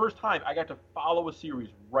was the first time I got to follow a series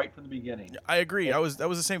right from the beginning. I agree. That was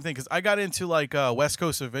the same thing because I got into like West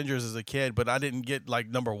Coast Avengers as a kid, but I didn't get like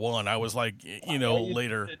number one. I was like,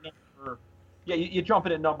 later. You jump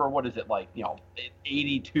in at number, what is it, like,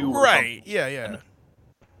 82 or Right. something. Yeah.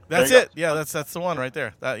 That's There you it. Yeah, that's the one right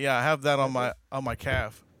there. I have that on my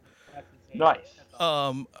calf. That's insane. Nice.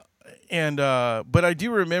 But I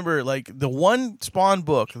do remember like the one Spawn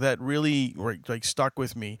book that really like stuck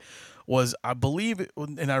with me was, I believe,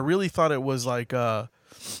 and I really thought it was like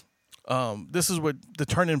this is what the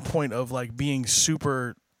turning point of like being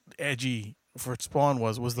super edgy for Spawn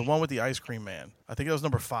was the one with the ice cream man. I think that was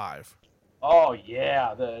number 5. Oh,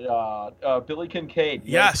 yeah, the Billy Kincaid. the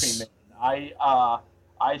Yes. Ice Cream Man.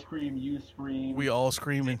 I scream, you scream. We all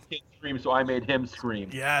screaming. Kid scream, so I made him scream.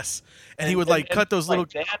 Yes, and he would like cut those little.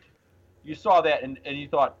 like that, you saw that, and you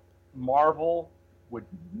thought Marvel would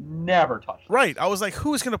never touch this. Right. I was like,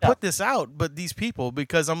 who's going to put this out but these people?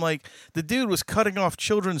 Because I'm like, the dude was cutting off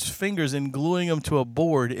children's fingers and gluing them to a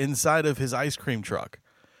board inside of his ice cream truck.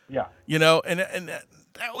 Yeah. And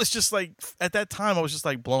that was just like, at that time, I was just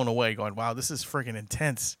like blown away going, wow, this is freaking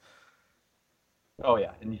intense. Oh,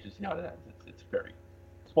 yeah, and you just know that. It's very...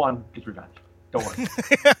 Spawn gets revenge. Don't worry.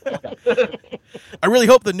 Okay. I really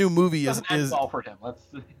hope the new movie Doesn't end is well for him.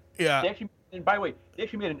 yeah. They actually, and by the way, they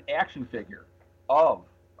actually made an action figure of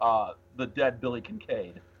the dead Billy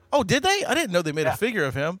Kincaid. Oh, did they? I didn't know they made Yeah. a figure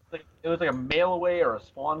of him. It was like a mail away or a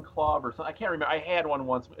Spawn Club or something. I can't remember. I had one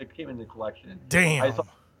once. It came in the collection. Damn. I thought,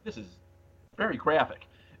 this is very graphic,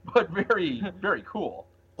 but very, very cool.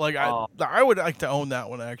 Like I would like to own that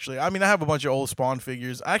one actually. I mean, I have a bunch of old Spawn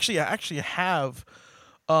figures. I actually have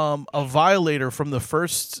a Violator from the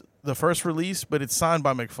first release, but it's signed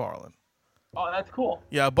by McFarlane. Oh, that's cool.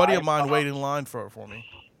 Yeah, a buddy of mine waited in line for it for me.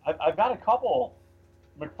 I've got a couple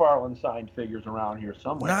McFarlane signed figures around here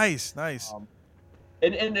somewhere. Nice.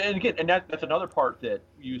 And again, that's another part that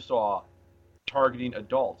you saw targeting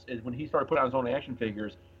adults is when he started putting out his own action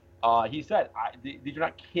figures. He said, "These are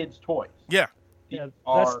not kids' toys." Yeah. Yeah,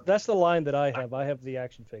 These that's the line that I have. I have the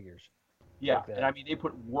action figures. Yeah, like that. and I mean, they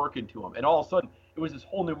put work into them, and all of a sudden, it was this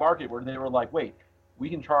whole new market where they were like, "Wait, we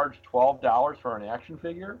can charge $12 for an action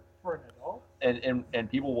figure, For an adult? and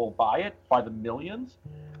people will buy it by the millions."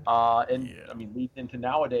 And Yeah. I mean, leads into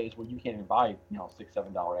nowadays where you can't even buy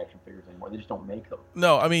 $6-7 action figures anymore. They just don't make them.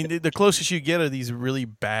 No, I mean the closest you get are these really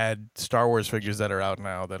bad Star Wars figures that are out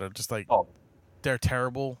now that are just like Oh. they're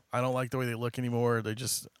terrible. I don't like the way they look anymore.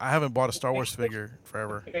 I haven't bought a Star Wars figure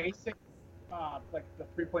forever. Basic, like the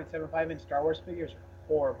 3.75 inch Star Wars figures are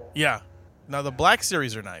horrible. Yeah. Now the Black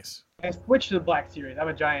Series are nice. I switched to the Black Series. I'm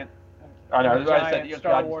a giant. I know. I'm a That's why I said giant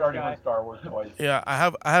Star Wars starting guy. with Star Wars toys. Yeah, I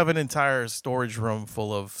have an entire storage room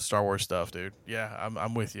full of Star Wars stuff, dude. Yeah,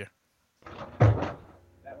 I'm with you. That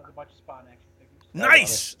was a bunch of Spawn action figures.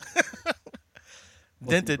 Nice.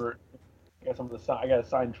 Dented. I got some of the. I got a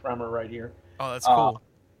signed Tremor right here. Oh, that's cool.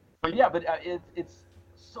 But yeah, it's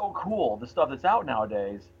so cool the stuff that's out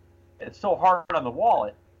nowadays. It's so hard on the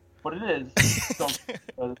wallet, but it is. So,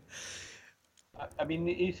 I mean,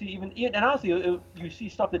 you see and honestly, you see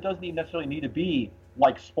stuff that doesn't even necessarily need to be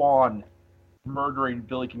like Spawn murdering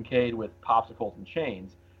Billy Kincaid with popsicles and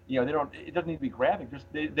chains. They don't. It doesn't need to be graphic. Just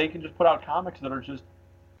they can just put out comics that are just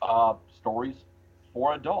stories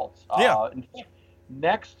for adults. Yeah. In fact,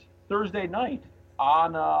 next Thursday night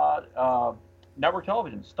on network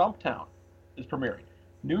television, Stumptown is premiering.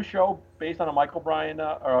 New show based on a Brian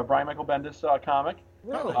Michael Bendis comic.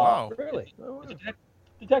 Really? wow. Really? It's a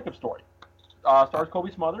detective story. Stars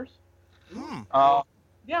Kobe Smothers.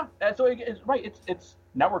 Yeah, and so it's right. It's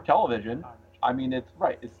network television. I mean, it's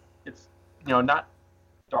right. It's not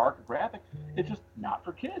dark or graphic. It's just not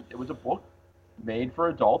for kids. It was a book made for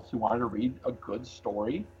adults who wanted to read a good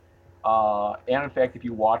story. And in fact, if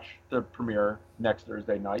you watch the premiere next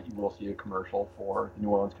Thursday night, you will see a commercial for the New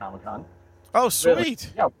Orleans Comic Con. Oh,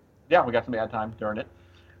 sweet. Yeah, we got some ad time during it.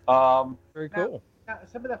 Very cool. Now,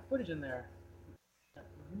 some of that footage in there.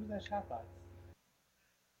 Who was that shot by?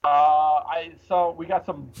 So we got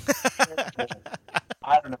some.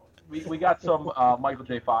 I don't know. We got some Michael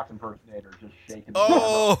J. Fox impersonators just shaking.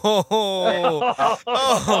 Oh.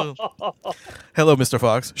 Hello, Mr.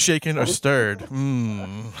 Fox. Shaken or stirred?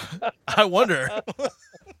 I wonder.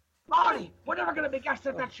 Marty, we're never gonna be guests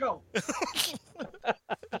at that show.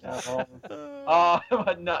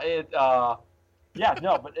 But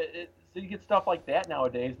no, but so you get stuff like that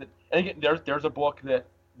nowadays. That and again, there's a book that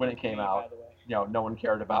when it came out, By the way. no one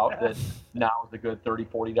cared about. That now is a good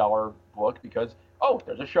 $30-$40 book because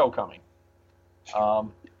there's a show coming.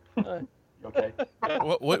 Okay.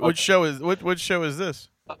 What show is this?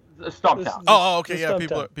 Stumptown. Oh, okay. The Yeah,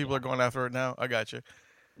 Stumptown. people are going after it now. I got you.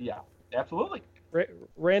 Yeah, absolutely.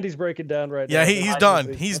 Randy's breaking down right Yeah, now. he's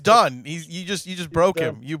done. He's done. You just broke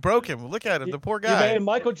him. You broke him. Look at him, the poor You made guy. a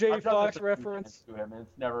Michael J. I've done Fox this a few times reference. to him, and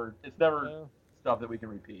it's never Yeah. stuff that we can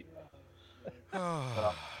repeat,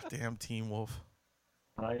 Oh, damn Teen Wolf.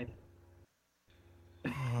 right?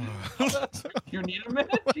 You need a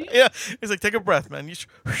minute? Gene? Yeah, he's like, take a breath, man. You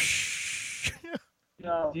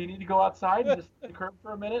No, Do you need to go outside and just curb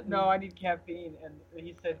for a minute? no, I need caffeine. And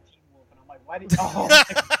he said Teen Wolf, and I'm like, why did you?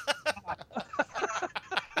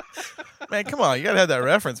 Man, come on, you gotta have that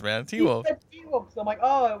reference, man. Teen Wolf. He said Teen Wolf. So I'm like,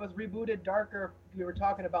 oh, it was rebooted, darker. We were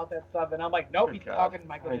talking about that stuff, and I'm like, nope, Good he's God. talking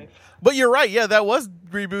Michael J. But you're right. Yeah, that was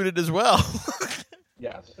rebooted as well.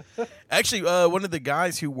 Yes. Actually, one of the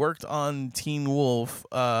guys who worked on Teen Wolf,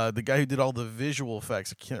 the guy who did all the visual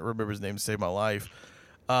effects, I can't remember his name to save my life.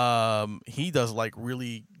 He does like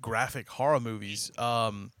really graphic horror movies.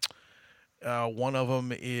 One of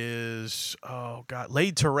them is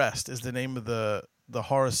Laid to Rest is the name of the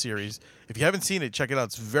horror series. If you haven't seen it, check it out.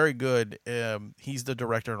 It's very good. He's the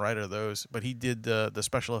director and writer of those, but he did the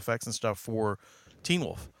special effects and stuff for Teen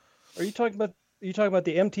Wolf. Are you talking about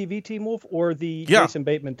the MTV Teen Wolf or the Yeah. Jason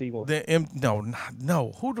Bateman Teen Wolf?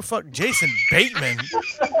 No. Who the fuck? Jason Bateman?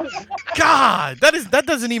 God, that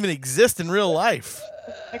doesn't even exist in real life.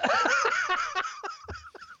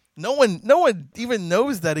 No one even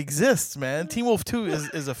knows that exists, man. Teen Wolf 2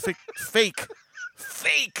 is a fake.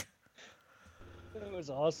 It was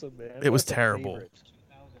awesome, man. It was That's my terrible. favorite.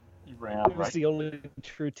 He ran It was right. the only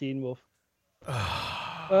true Teen Wolf.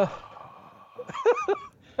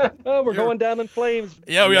 We're going down in flames.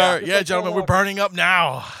 Yeah, we are. Just Yeah, like gentlemen, Paul we're burning up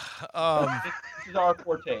now. This is our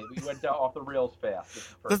forte. We went down off the rails fast. This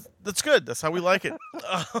is perfect. That's good. That's how we like it.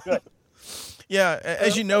 Good. Yeah,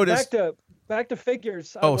 as you noticed. back to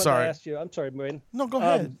figures. Oh, wanted to sorry. ask you. I'm sorry, Wayne. No, go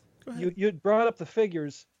ahead. Go ahead. You brought up the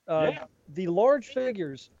figures. Yeah. The large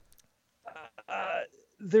figures.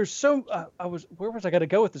 There's so. Where was I going to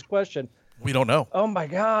go with this question? We don't know. Oh my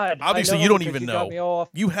God! I Obviously, know, you don't because even you got know. me off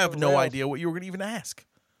You have the no rails. idea what you were going to even ask.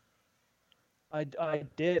 I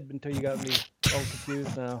did until you got me all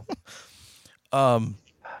confused now.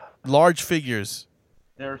 Large figures.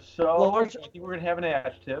 They're so. Large- I think we're gonna have an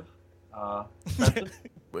adjective. Expensive,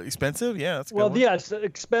 Expensive? Yeah, that's a good Well, one. yes,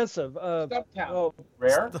 expensive. Stumptown. Oh,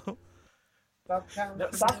 rare. Stumptown. No,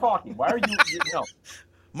 stop talking. Why are you? No.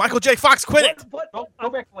 Michael J. Fox, quit it. Go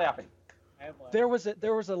back to laughing. I have one.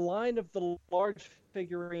 there was a line of the large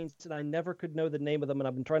figurines, and I never could know the name of them, and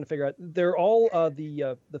I've been trying to figure out. They're all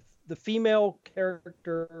the female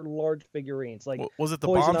character large figurines, like Was it the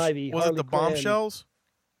Poison bomb? Ivy, Was it the Harley Quinn. bombshells?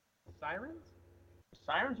 Sirens?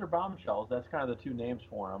 Sirens or bombshells? That's kind of the two names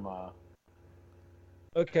for them.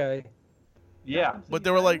 Okay. Yeah. But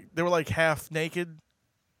they were like half naked.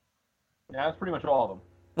 Yeah, that's pretty much all of them.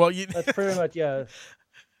 Well, That's pretty much, yeah.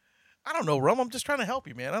 I don't know, Rum. I'm just trying to help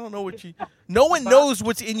you, man. I don't know what you. No one knows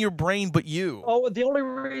what's in your brain but you. Oh, the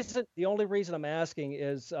only reason I'm asking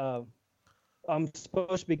is I'm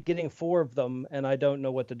supposed to be getting 4 of them, and I don't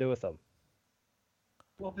know what to do with them.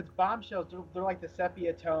 Well, if it's bombshells, they're like the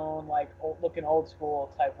sepia tone, like looking old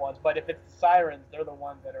school type ones. But if it's the sirens, they're the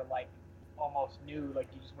ones that are like almost new, like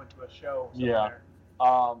you just went to a show. Yeah.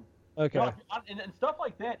 somewhere. Okay. No, and stuff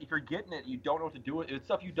like that. If you're getting it, you don't know what to do with it. It's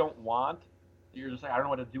stuff you don't want. You're just like, I don't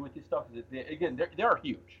know what to do with this stuff. Again, they're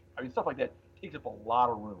huge. I mean, stuff like that takes up a lot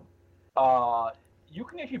of room. You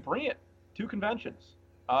can actually bring it to conventions.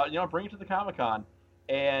 Bring it to the Comic-Con,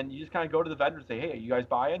 and you just kind of go to the vendor and say, hey, are you guys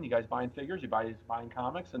buying? You guys buying figures? You guys buying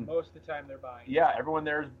comics? And Most of the time they're buying. yeah, everyone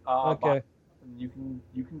there's Okay. buying, and you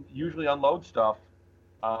can usually unload stuff.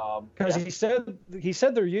 Because yeah. he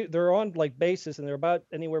said they're on like basis, and they're about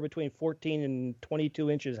anywhere between 14 and 22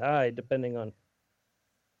 inches high, depending on.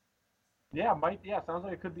 Yeah, sounds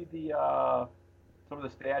like it could be the some of the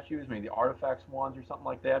statues, maybe the artifacts ones or something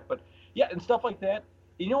like that. But yeah, and stuff like that.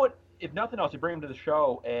 You know what? If nothing else, you bring them to the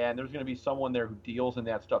show, and there's going to be someone there who deals in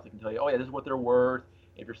that stuff. They can tell you, oh yeah, this is what they're worth.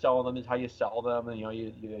 If you're selling them, this is how you sell them,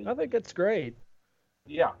 and I think it's great.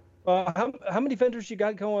 yeah. How many vendors you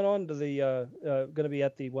got going on to the going to be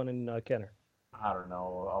at the one in Kenner? I don't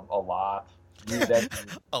know, a lot. Use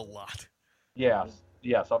that. A lot. Yeah,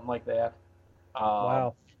 something like that.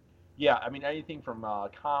 Wow. Yeah, I mean anything from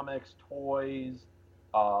comics, toys,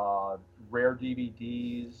 rare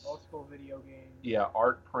DVDs, Old school video games. yeah,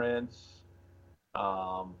 art prints.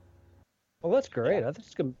 Well, that's great. I think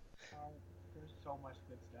it's gonna. There's so much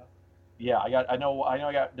good stuff. Yeah, I know.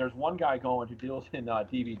 There's one guy going who deals in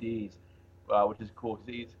DVDs, which is cool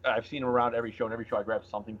because I've seen him around every show, and every show I grab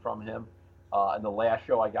something from him. In the last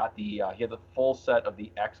show, I got he had the full set of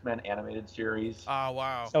the X-Men animated series, Oh,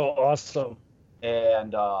 wow. Oh, awesome.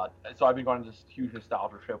 and so I've been going on this huge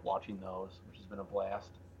nostalgia trip watching those, which has been a blast.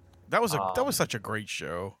 That was such a great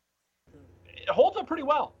show. It holds up pretty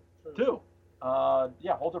well, too.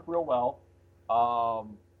 Yeah, holds up real well. I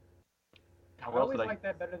always like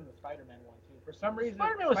that better than the Spider-Man one too. For some reason,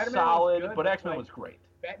 Spider-Man was solid, good, but X-Men like, was great.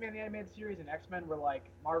 Batman the animated series and X-Men were like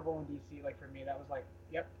Marvel and DC. Like for me, that was like,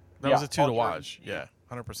 yep. That Yeah, was a 2 to all watch. Yeah,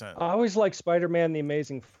 100%. I always like Spider-Man: The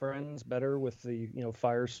Amazing Friends better with the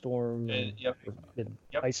Firestorm and, Yep. and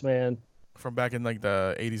Yep. Iceman. From back in like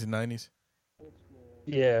the 80s and 90s. Old school.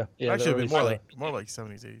 Yeah, yeah. Actually, they're it'd be always, more like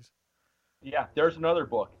 70s, 80s. Yeah, there's another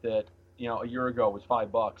book that a year ago was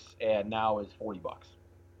 $5 and now is $40.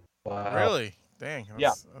 wow. Really? Dang.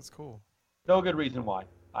 That's cool. No good reason why.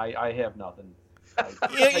 I have nothing.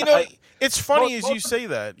 Yeah, it's funny Most- as you say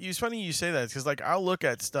that. It's funny you say that because like I'll look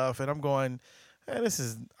at stuff and I'm going, hey,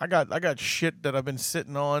 I got shit that I've been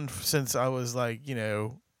sitting on since I was like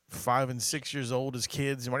 5 and 6 years old as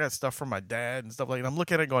kids. I got stuff from my dad and stuff like that. I'm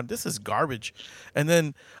looking at it going, this is garbage. And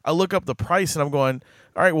then I look up the price and I'm going,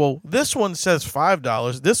 all right, well, this one says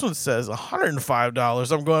 $5. This one says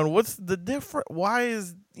 $105. I'm going, what's the difference? Why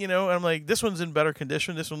is, and I'm like, this one's in better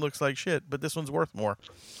condition. This one looks like shit, but this one's worth more.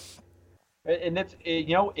 And that's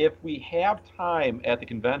if we have time at the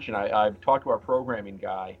convention, I've talked to our programming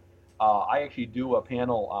guy. I actually do a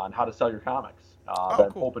panel on how to sell your comics that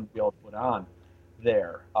I'm cool. hoping to be able to put on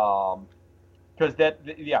there. Because that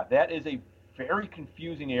is a very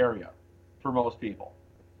confusing area for most people.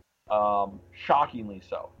 Shockingly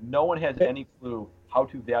so. No one has any clue how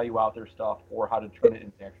to value out their stuff or how to turn it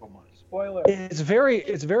into actual money. Spoiler. It's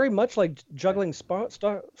very much like juggling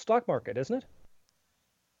stock market, isn't it?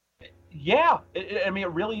 Yeah, I mean,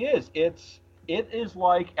 it really is. It is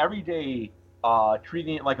like every day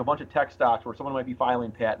treating it like a bunch of tech stocks where someone might be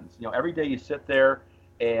filing patents. Every day you sit there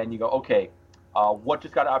and you go, okay, what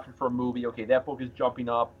just got optioned for a movie? Okay, that book is jumping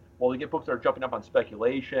up. Well, we get books that are jumping up on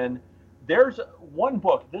speculation. There's one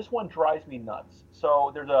book. This one drives me nuts.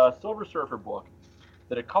 So there's a Silver Surfer book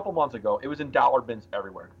that a couple months ago, it was in dollar bins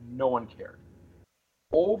everywhere. No one cared.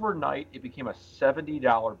 Overnight, it became a $70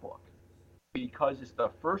 book because it's the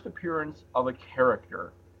first appearance of a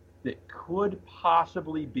character that could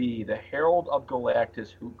possibly be the Herald of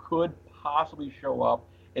Galactus, who could possibly show up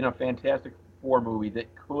in a Fantastic Four movie that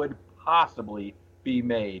could possibly be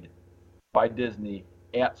made by Disney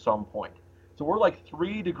at some point. So we're like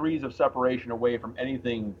 3 degrees of separation away from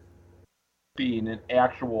anything being an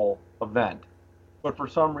actual event. But for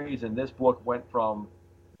some reason, this book went from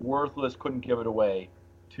worthless, couldn't give it away,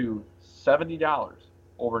 to $70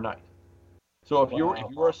 overnight. So if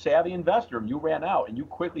you're a savvy investor and you ran out and you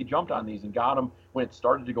quickly jumped on these and got them when it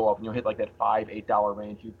started to go up and you hit like that $5-8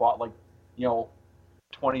 range, you bought like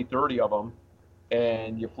 20, 30 of them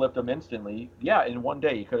and you flipped them instantly. Yeah, in one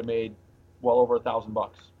day you could have made well over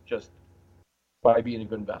 $1,000 just by being a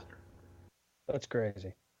good investor. That's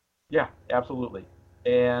crazy. Yeah, absolutely.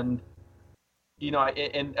 And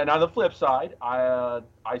and on the flip side, I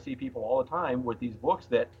see people all the time with these books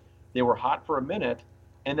that they were hot for a minute,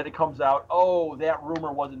 and then it comes out, oh, that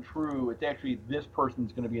rumor wasn't true. It's actually this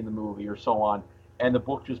person's going to be in the movie, or so on, and the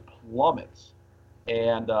book just plummets.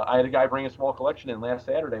 And I had a guy bring a small collection in last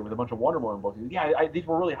Saturday with a bunch of Wonder Woman books. He said, yeah, these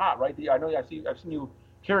were really hot, right? I know I've seen you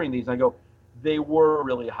carrying these. And I go, they were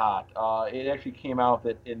really hot. It actually came out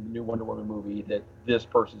that in the new Wonder Woman movie that this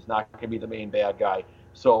person's not going to be the main bad guy.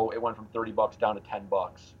 So it went from $30 down to $10,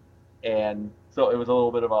 and so it was a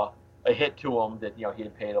little bit of a hit to him that he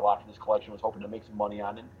had paid a lot for this collection, was hoping to make some money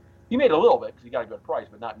on it. He made a little bit because he got a good price,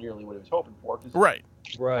 but not nearly what he was hoping for. Right.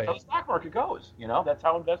 That's how the stock market goes. That's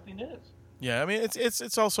how investing is. Yeah, I mean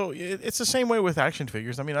it's also it's the same way with action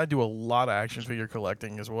figures. I mean, I do a lot of action figure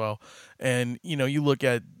collecting as well, and you look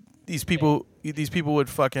at these people would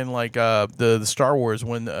fucking like the Star Wars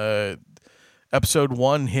when Episode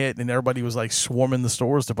 1 hit and everybody was like swarming the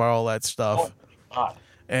stores to buy all that stuff. Oh, God.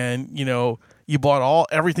 And you bought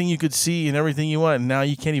everything you could see and everything you want, and now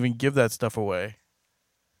you can't even give that stuff away.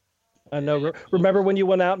 I know. Remember when you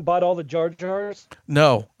went out and bought all the Jar Jars?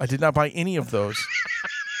 No, I did not buy any of those.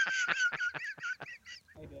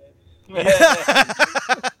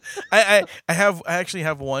 I actually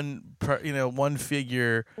have one one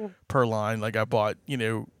figure per line. Like I bought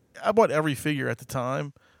every figure at the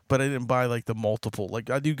time, but I didn't buy like the multiple. Like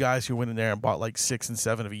I do guys who went in there and bought like 6 and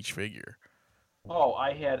 7 of each figure. Oh,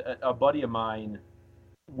 I had a buddy of mine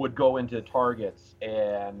would go into Targets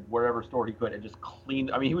and wherever store he could and just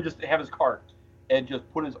clean. I mean, he would just have his cart and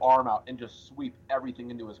just put his arm out and just sweep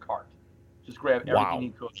everything into his cart. Just grab everything he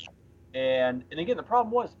could. And again, the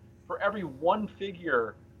problem was for every one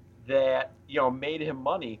figure that made him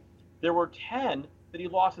money, there were 10 that he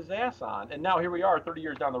lost his ass on. And now here we are 30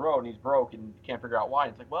 years down the road and he's broke and can't figure out why.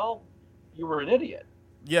 It's like, well, you were an idiot.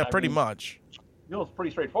 Yeah, pretty much. It's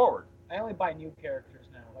pretty straightforward. I only buy new characters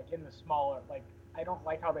now, like in the smaller, like I don't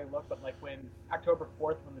like how they look, but like when October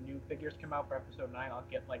 4th, when the new figures come out for episode 9, I'll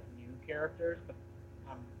get like new characters, but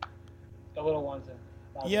the little ones.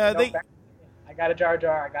 I got a Jar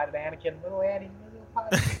Jar, I got an Anakin, little Annie, little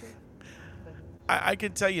Potty. I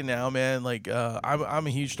can tell you now, man. Like, I'm a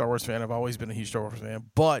huge Star Wars fan. I've always been a huge Star Wars fan.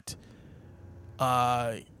 But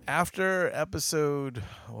after episode,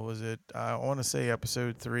 what was it? I want to say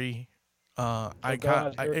episode 3. It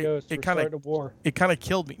kind of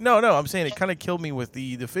killed me. No, I'm saying it kind of killed me with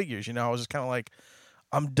the figures. I was just kind of like,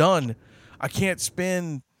 I'm done. I can't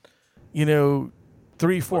spend,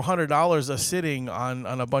 $300-400 a sitting on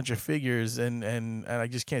a bunch of figures, and I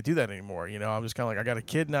just can't do that anymore. I'm just kind of like, I got a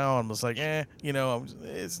kid now. I'm just like,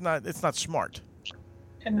 it's not smart.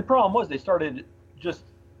 And the problem was they started just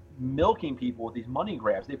milking people with these money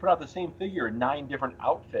grabs. They put out the same figure in 9 different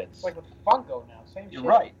outfits. It's like with Funko now, same shit. You're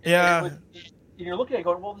right. Yeah. And you're looking at it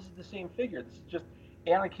going, well, this is the same figure. This is just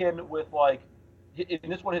Anakin with like, in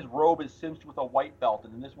this one his robe is cinched with a white belt,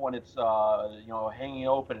 and in this one it's hanging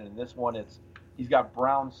open, and in this one he's got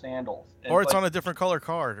brown sandals. And or it's on a different color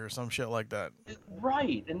card or some shit like that.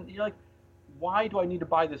 Right. And you're like, why do I need to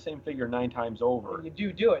buy the same figure 9 times over? And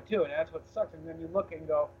you do it too, and that's what sucks. And then you look and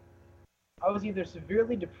go, I was either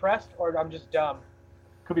severely depressed or I'm just dumb.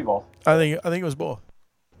 Could be both. I think it was both.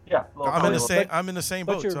 Yeah. I'm in the same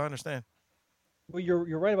boat, so I understand. Well,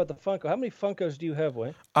 you're right about the Funko. How many Funkos do you have,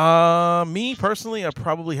 Wayne? Me personally, I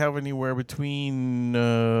probably have anywhere between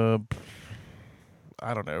I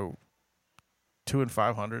don't know, 200 and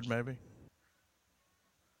 500 maybe.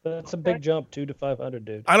 That's a big jump, 2 to 500,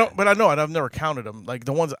 dude. I don't, but I know it. I've never counted them. Like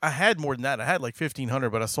the ones I had more than that. I had like 1,500,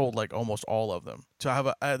 but I sold like almost all of them. So I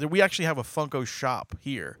have we actually have a Funko shop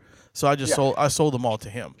here. So I just sold them all to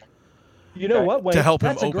him. You know what, Wayne? To help him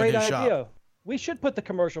That's a open great his idea. shop. We should put the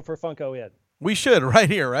commercial for Funko in. We should right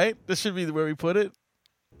here, right? This should be where we put it.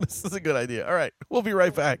 This is a good idea. All right, we'll be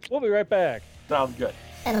right back. We'll be right back. Sounds good.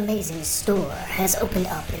 An amazing store has opened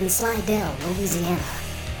up in Slidell, Louisiana.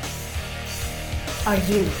 Are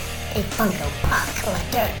you a Funko Pop collector?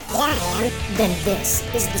 Yeah, I am. Then this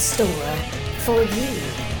is the store for you.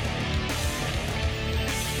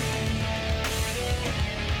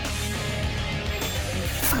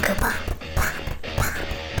 Funko Pop, pop, pop,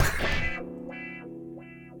 pop.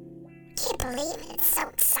 Can't believe it. It's so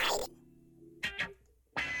exciting.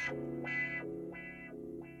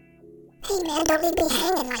 Hey man, don't leave me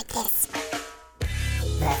hanging like this.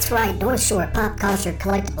 That's right, North Shore Pop Culture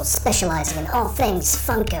Collectibles, specializing in all things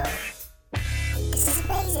Funko. This is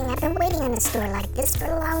amazing. I've been waiting on a store like this for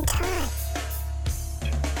a long time.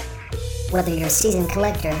 Whether you're a seasoned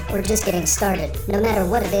collector or just getting started, no matter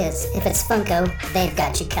what it is, if it's Funko, they've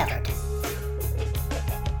got you covered.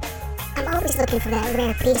 I'm always looking for that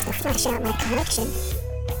rare piece to flesh out my collection.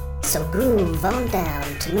 So groove on down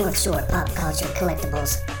to North Shore Pop Culture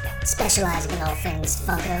Collectibles, specializing in all things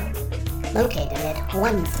Funko. Located at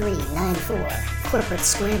 1394 Corporate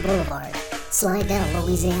Square Boulevard, Slidell,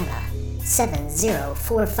 Louisiana,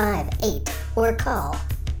 70458, or call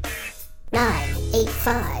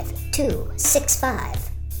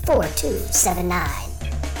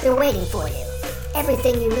 985-265-4279. They're waiting for you.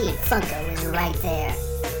 Everything you need Funko is right there.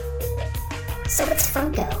 So it's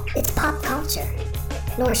Funko. It's pop culture.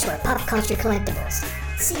 North Shore Pop Culture Collectibles.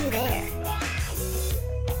 See you there.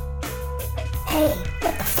 Hey,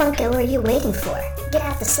 what the Funko are you waiting for? Get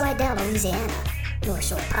out to Slidell, Louisiana. North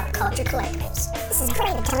Shore Pop Culture Collectibles. This is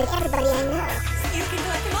great. I'm telling everybody I know. You can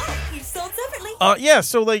collect them all. You've sold separately.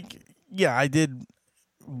 I did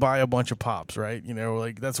buy a bunch of pops, right? You know,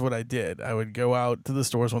 like that's what I did. I would go out to the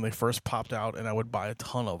stores when they first popped out, and I would buy a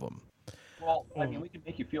ton of them. Well, I mean, we can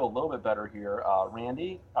make you feel a little bit better here.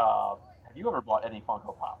 Randy, have you ever bought any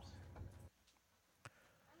Funko Pops?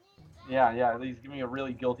 Yeah, he's giving me a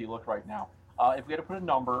really guilty look right now. If we had to put a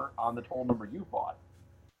number on the total number you bought,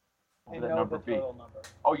 what would that number be?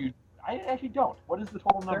 Oh, I actually don't. What is the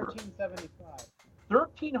total number? 1375.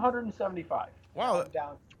 1,375. Wow,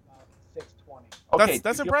 Down 620. Okay,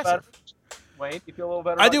 that's do you feel impressive. better? Wait, you feel a little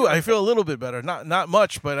better? I do. I feel a little bit better. Not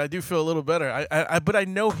much, but I do feel a little better. But I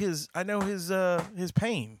know his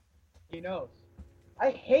pain. He knows.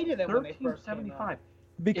 I hated them when they first came out.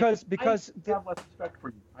 1375. Because I have less respect for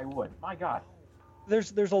you. I would. My God.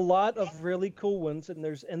 there's a lot of really cool ones, and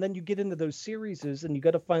then you get into those series, and you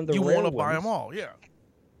got to find the You rare want to ones. buy them all, yeah.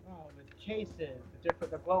 Oh, the chases,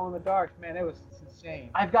 the glow in the dark, man, it was insane.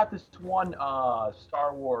 I've got this one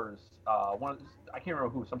Star Wars, I can't remember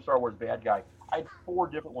who, some Star Wars bad guy. I had 4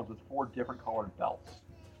 different ones with 4 different colored belts.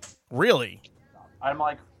 Really? I'm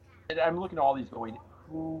looking at all these going,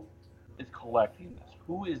 who is collecting this?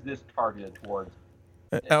 Who is this targeted towards?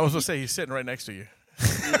 I was gonna say he's sitting right next to you.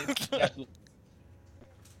 Absolutely.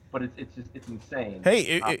 But it's insane.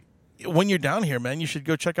 Hey, when you're down here, man, you should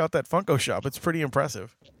go check out that Funko shop. It's pretty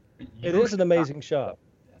impressive. It is an amazing shop.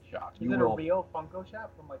 Is it a real Funko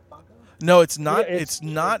shop from like Funko? No, it's not. Yeah, it's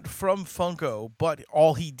not from Funko, but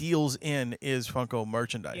all he deals in is Funko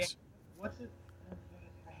merchandise. Yeah. What's it?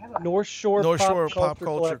 I have a North Shore Pop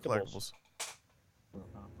Culture Collectibles.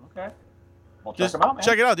 Okay. Well, Just check them out, man.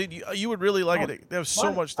 check it out, dude. You would really like it. They have so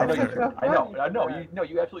What? much I stuff. know you there. should. I know.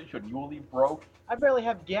 You absolutely should. You will leave broke. I barely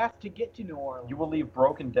have gas to get to New Orleans. You will leave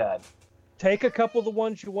broke and dead. Take a couple of the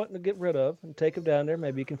ones you want to get rid of and take them down there.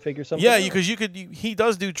 Maybe you can figure something Yeah, out. because he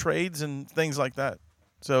does do trades and things like that.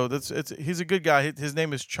 So he's a good guy. His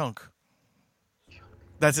name is Chunk.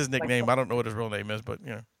 That's his nickname. I don't know what his real name is, but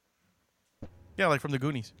yeah, like from the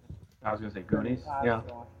Goonies. I was gonna say Goonies. I Yeah. was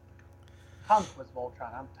going, Hunk was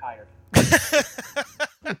Voltron. I'm tired.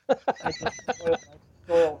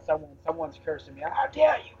 Someone's cursing me. How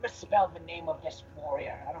dare you misspell the name of this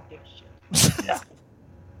warrior? I don't give a shit. Yeah.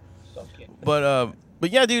 So kidding. But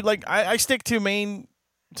yeah, dude. Like I stick to my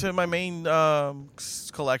main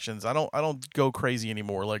collections. I don't go crazy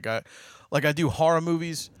anymore. Like I do horror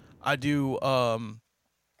movies. I do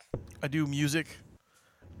music.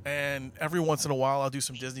 And every once in a while, I'll do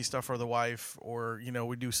some Disney stuff for the wife, or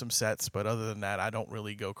we do some sets. But other than that, I don't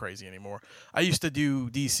really go crazy anymore. I used to do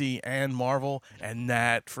DC and Marvel, and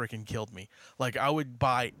that freaking killed me. Like I would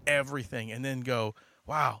buy everything and then go,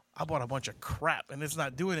 "Wow, I bought a bunch of crap, and it's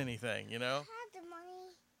not doing anything."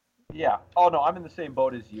 Yeah. Oh no, I'm in the same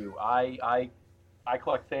boat as you. I I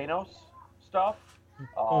collect Thanos stuff.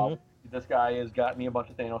 This guy has got me a bunch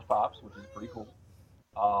of Thanos pops, which is pretty cool.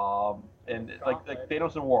 And like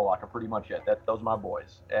Thanos and Warlock are pretty much it. Those are my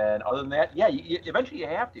boys. And other than that, yeah, eventually you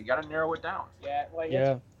have to. You got to narrow it down. Yeah, like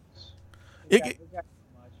Yeah.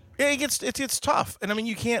 Yeah, it gets tough, and I mean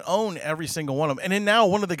you can't own every single one of them. And then now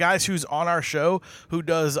one of the guys who's on our show, who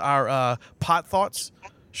does our Pot Thoughts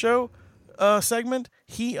show segment,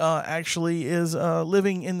 he actually is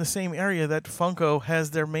living in the same area that Funko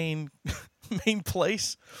has their main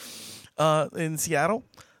place in Seattle.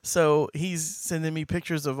 So he's sending me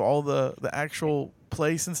pictures of all the actual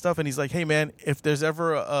place and stuff, and he's like, "Hey man, if there's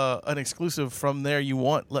ever an exclusive from there you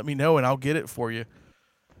want, let me know and I'll get it for you."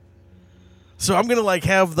 So I'm gonna like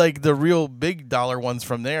have like the real big dollar ones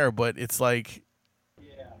from there, but it's like,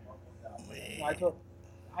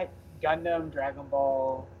 Gundam, Dragon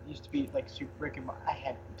Ball used to be like super Rick and I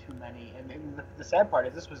had too many, and the sad part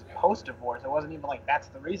is this was post divorce. It wasn't even like that's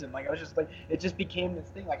the reason. Like I was just like it just became this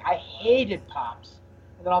thing. Like I hated pops,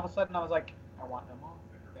 and then all of a sudden I was like I want them all.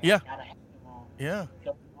 Yeah. I gotta have them all. yeah.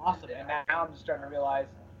 They're awesome, and now I'm just starting to realize,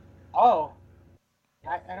 oh,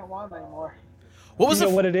 I don't want them anymore. What was you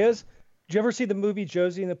know the what it is? Did you ever see the movie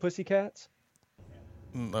Josie and the Pussycats?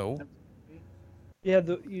 No. Yeah,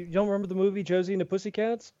 you don't remember the movie Josie and the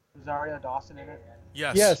Pussycats? Rosario Dawson in it.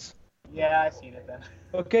 Yes. Yes. Yeah, I seen it then.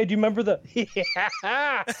 Okay. Do you remember the?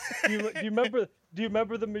 Yeah. do you remember? Do you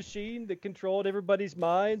remember the machine that controlled everybody's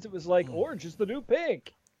minds? It was like orange is the new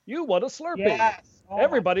pink. You want a Slurpee. Yes. Oh my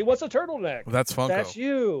Everybody wants a turtleneck. That's Funko. That's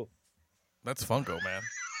you. That's Funko, man.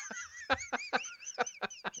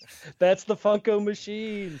 That's the Funko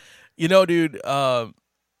machine. You know, dude. What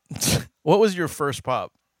was your first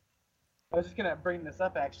pop? I was just gonna bring this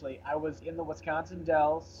up actually. I was in the Wisconsin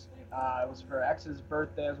Dells. It was for X's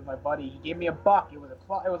birthday. I was with my buddy. He gave me a buck. It was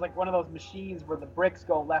it was like one of those machines where the bricks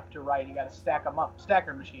go left to right. You got to stack them up.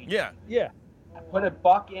 Stacker machine. Yeah. Yeah. I put a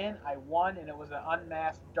buck in. I won, and it was an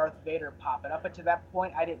unmasked Darth Vader pop. And up until that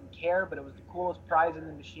point, I didn't care, but it was the coolest prize in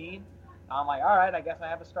the machine. I'm like, all right, I guess I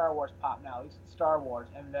have a Star Wars pop now. At least it's Star Wars.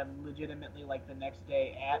 And then legitimately, like the next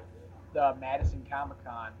day at the Madison Comic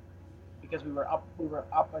Con, because we were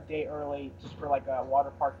up a day early just for like a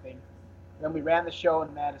water park thing. And then we ran the show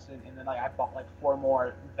in Madison, and then like I bought like 4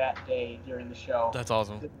 more that day during the show. That's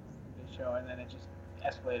awesome. The show, and then it just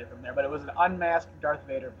escalated from there. But it was an unmasked Darth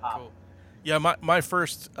Vader pop. Cool. Yeah, my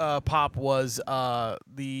first pop was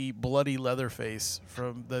the Bloody Leatherface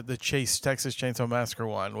from the Texas Chainsaw Massacre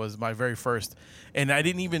one was my very first, and I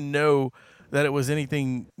didn't even know that it was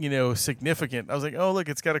anything significant. I was like, oh look,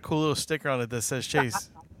 it's got a cool little sticker on it that says Chase.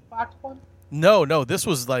 Fox one? No, this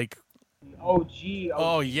was like OG.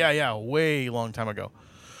 Oh yeah, way long time ago.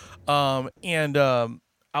 I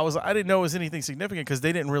didn't know it was anything significant because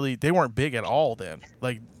they weren't big at all then.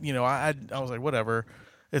 Like I was like whatever.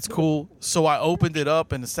 It's cool. So I opened it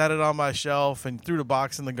up and sat it on my shelf and threw the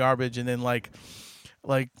box in the garbage. And then like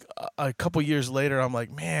a couple years later, I'm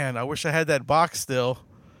like, man, I wish I had that box still.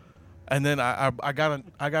 And then I got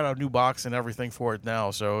a new box and everything for it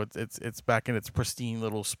now. So it's back in its pristine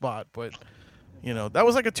little spot. But that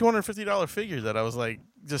was like a $250 figure that I was like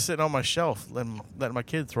just sitting on my shelf, letting my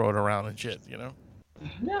kid throw it around and shit. Yeah,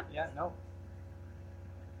 no,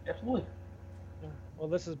 absolutely. Well,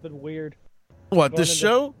 this has been weird. What, this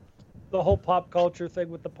show? The whole pop culture thing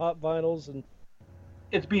with the pop vinyls and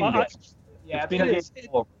it's being yeah,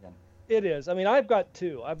 it is. I mean, I've got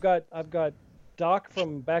 2. I've got Doc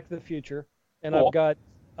from Back to the Future, and cool.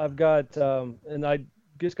 I've got and I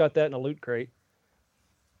just got that in a loot crate.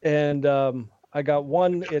 And I got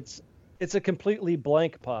one. It's a completely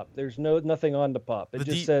blank pop. There's nothing on the pop. It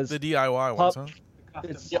just says the DIY pop, ones, huh?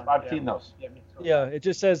 Yep, I've seen those. Yeah, it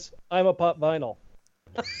just says I'm a pop vinyl.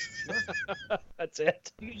 That's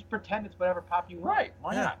it. You can just pretend it's whatever pop you want. Right?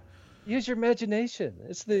 Why not? Use your imagination.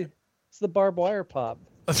 It's the barbed wire pop.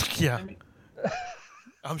 Yeah.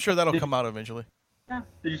 I'm sure that'll come out eventually. Yeah.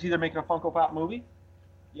 Did you see they're making a Funko Pop movie?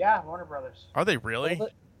 Yeah, Warner Brothers. Are they really?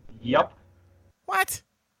 Yep. What?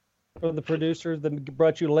 From the producers that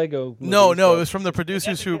brought you Lego. No, it was from the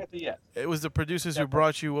producers who. Yeah. It was the producers who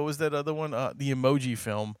brought you. What was that other one? The Emoji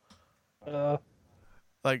film.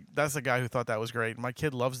 Like that's the guy who thought that was great. My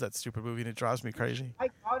kid loves that stupid movie, and it drives me crazy. My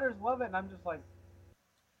daughters love it, and I'm just like,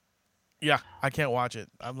 yeah, I can't watch it.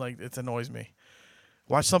 I'm like, it annoys me.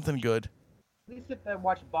 Watch something good. at least sit there and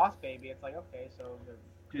watch Boss Baby. It's like, okay, so.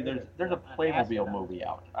 Dude, there's a Playmobil movie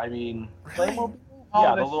out. I mean, Playmobil.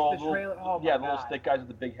 Yeah, the little trailer. Oh yeah, my the little God. stick guys with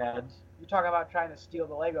the big heads. You're talking about trying to steal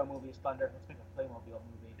the Lego movie's thunder. Let's make a Playmobil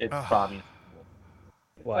movie. It's probably.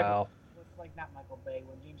 Wow. It's like not Michael Bay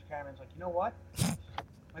when James Cameron's like, you know what?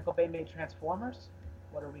 Michael Bay made Transformers.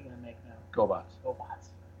 What are we gonna make now? GoBots. GoBots.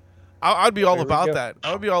 I'd be all Here we about go. that.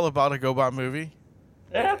 I would be all about a GoBot movie.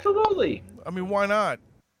 Absolutely. I mean, why not?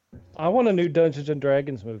 I want a new Dungeons and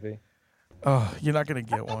Dragons movie. Oh, you're not gonna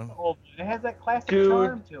get one. Oh, it has that classic Dude.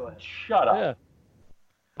 charm to it. Shut up.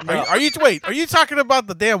 Yeah. Are you talking about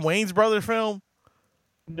the damn Wayne's Brother film?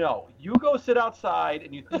 No, you go sit outside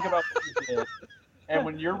and you think about what you did, and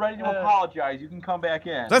when you're ready to apologize, you can come back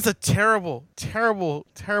in. That's a terrible, terrible,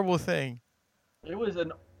 terrible thing. It was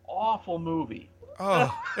an awful movie.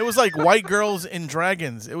 Oh, it was like white girls and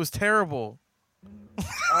dragons. It was terrible.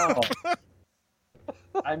 Oh.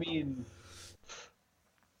 I mean,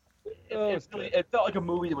 it felt like a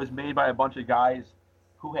movie that was made by a bunch of guys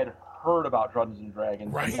who had heard about Dungeons and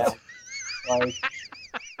Dragons. Right.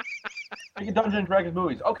 Like Dungeons and Dragons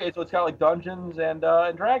movies. Okay, so it's got like Dungeons and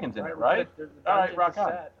Dragons in it, right? The All right, dungeon's rock on.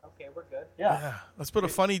 set. Okay, we're good. Yeah. Let's put a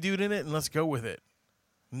funny dude in it and let's go with it.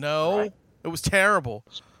 No, Right. it was terrible.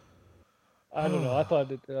 I don't know. I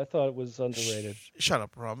thought it was underrated. Shut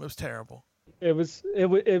up, Rum. It was terrible. It was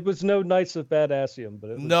no Knights of Badassium, but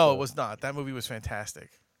it was, No, it was not. That movie was fantastic.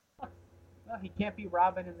 No, he can't be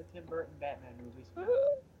Robin in the Tim Burton Batman movies.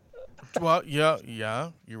 Well, yeah,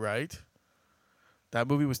 you're right. That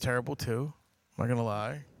movie was terrible too. I'm not gonna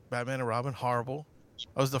lie. Batman and Robin, horrible.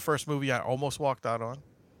 That was the first movie I almost walked out on.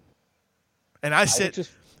 And I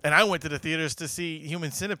went to the theaters to see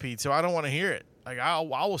Human Centipede, so I don't want to hear it. Like I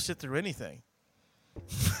will sit through anything.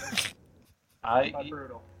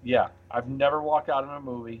 Brutal. Yeah, I've never walked out on a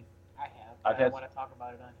movie. I have. I've I had- want to talk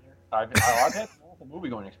about it on here. I've had some awful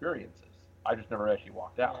movie-going experiences. I just never actually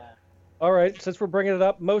walked out. Yeah. All right, since we're bringing it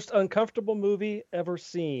up, most uncomfortable movie ever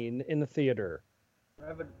seen in the theater. Not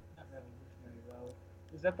Revolutionary Road.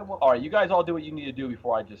 Is that the one? All right, you guys all do what you need to do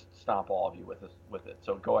before I just stomp all of you with it.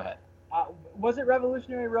 So go ahead. Was it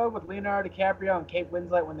Revolutionary Road with Leonardo DiCaprio and Kate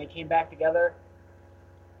Winslet when they came back together?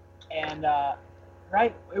 And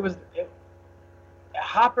right,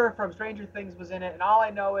 Hopper from Stranger Things was in it, and all I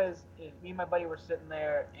know is me and my buddy were sitting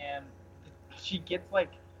there, and she gets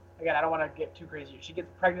like, again, I don't want to get too crazy. She gets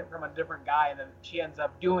pregnant from a different guy, and then she ends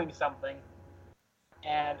up doing something.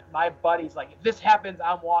 And my buddy's like, if this happens,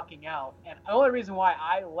 I'm walking out. And the only reason why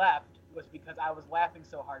I left was because I was laughing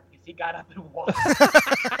so hard because he got up and walked.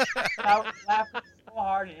 I was laughing so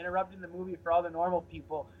hard and interrupting the movie for all the normal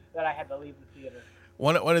people that I had to leave the theater.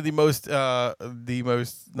 One of the most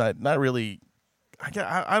not really.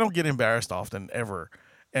 I don't get embarrassed often ever,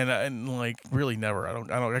 and like really never. I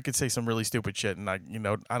don't. I could say some really stupid shit, and I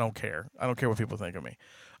don't care. I don't care what people think of me.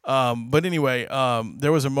 But anyway,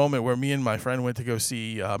 there was a moment where me and my friend went to go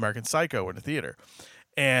see American Psycho in the theater,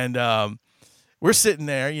 and we're sitting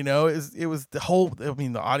there. It was the whole. I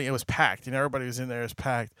mean, the audience was packed. Everybody was in there. It was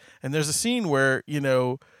packed, and there's a scene where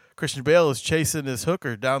Christian Bale is chasing this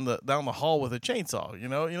hooker down the hall with a chainsaw. You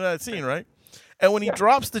know that scene, right? And when he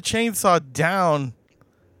drops the chainsaw down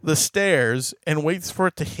the stairs and waits for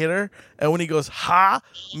it to hit her, and when he goes, ha,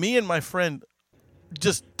 me and my friend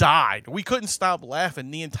just died. We couldn't stop laughing.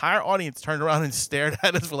 The entire audience turned around and stared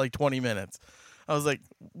at us for like 20 minutes. I was like,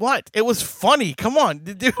 what? It was funny. Come on,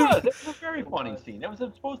 dude. It was a very funny scene. It was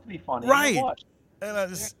supposed to be funny. Right. It was. And I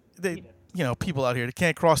just, people out here, they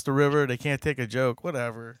can't cross the river. They can't take a joke,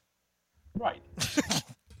 whatever. Right.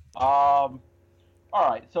 All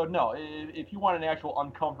right. So no, if you want an actual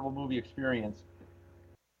uncomfortable movie experience,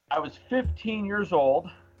 I was 15 years old,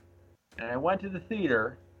 and I went to the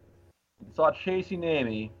theater and saw Chasing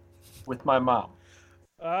Amy with my mom.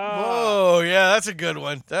 Whoa, yeah, that's a good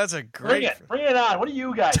one. That's a great. Bring it on. What do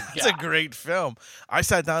you guys got? That's a great film. I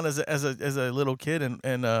sat down as a little kid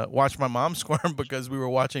and watched my mom squirm because we were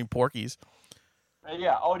watching Porky's.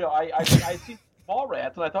 Yeah. Oh no, I seen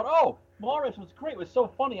Mallrats and I thought, oh, Mallrats was great. It was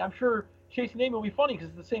so funny. I'm sure Chasing Amy will be funny because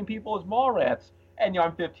it's the same people as Mallrats. And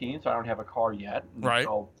I'm 15, so I don't have a car yet. And right.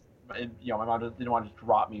 So, my mom didn't want to just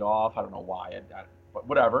drop me off. I don't know why. But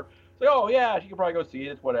whatever. So, oh yeah, she could probably go see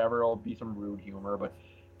it. It's whatever. It'll be some rude humor, but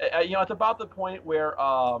it's about the point where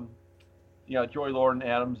Joy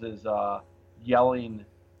Lauren-Adams is yelling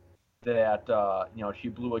that she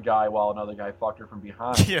blew a guy while another guy fucked her from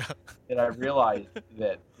behind. Yeah. And I realized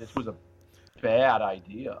that this was a bad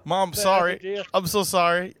idea. Mom, sorry. I'm so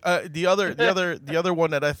sorry. The other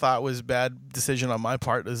one that I thought was bad decision on my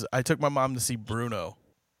part is I took my mom to see Bruno.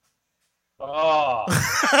 Oh.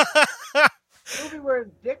 Movie where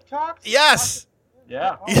Dick talks? Yes.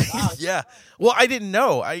 Yeah. Oh, wow. Yeah. Well, I didn't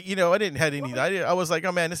know. I didn't have any idea. I was like,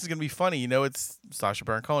 oh man, this is gonna be funny. It's Sacha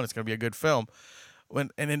Baron Cohen. It's gonna be a good film. And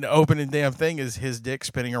then the opening damn thing is his dick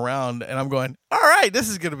spinning around, and I'm going, all right, this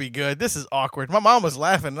is gonna be good. This is awkward. My mom was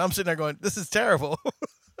laughing, and I'm sitting there going, this is terrible.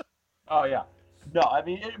 Oh yeah. No, I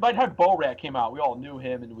mean, by the time Borat came out, we all knew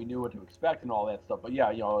him and we knew what to expect and all that stuff. But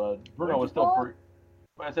yeah, Bruno was still pretty.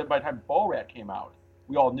 But I said by the time Borat came out,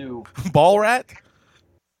 we all knew Ball rat.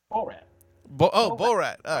 Borat.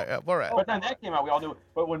 Borat. All right, Borat. By the time that came out, we all knew.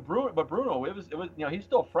 But Bruno, it was he's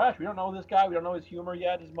still fresh. We don't know this guy. We don't know his humor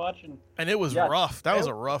yet as much, And it was rough. That was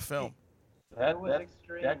a rough film.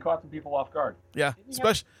 That caught some people off guard. Yeah,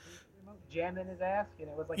 especially jammed in his ass, and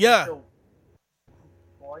it was like Yeah.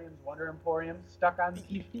 Wonder Emporium stuck on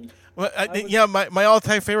TV. Well, my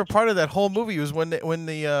all-time favorite part of that whole movie was when the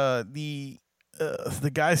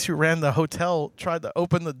guys who ran the hotel tried to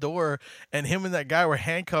open the door, and him and that guy were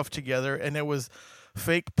handcuffed together, and there was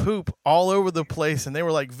fake poop all over the place, and they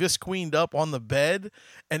were like visqueened up on the bed,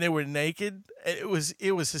 and they were naked. It was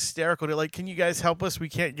hysterical. They're like, "Can you guys help us? We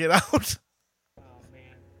can't get out." Oh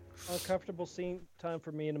man, uncomfortable scene time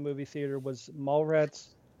for me in a movie theater was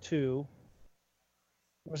Mallrats 2.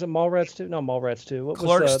 Was it Mallrats 2? No, Mallrats 2. What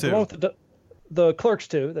Clerks was 2. The one with the Clerks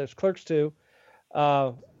 2. There's Clerks 2.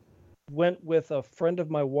 Went with a friend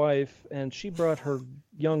of my wife, and she brought her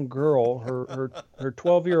young girl, her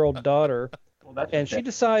 12-year-old daughter, and she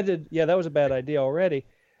decided, that was a bad idea already.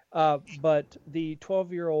 But the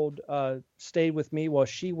 12-year-old stayed with me while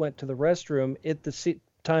she went to the restroom at the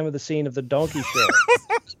time of the scene of the donkey show.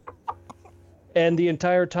 And the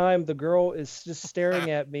entire time, the girl is just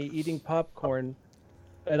staring at me, eating popcorn,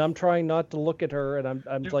 and I'm trying not to look at her, and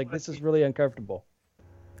I'm like, this is really uncomfortable.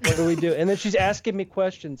 What do we do? And then she's asking me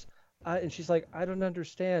questions. And she's like, I don't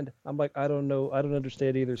understand. I'm like, I don't know. I don't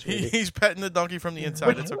understand either, sweetie. He's petting the donkey from the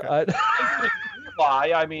inside. It's okay.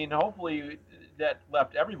 Why? I mean, hopefully that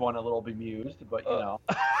left everyone a little bemused, but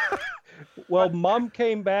Well, Mom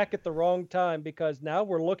came back at the wrong time because now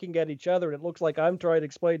we're looking at each other and it looks like I'm trying to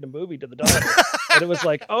explain the movie to the daughter. And it was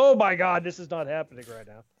like, oh my God, this is not happening right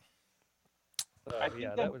now. I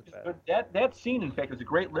think that was bad. But that scene, in fact, is a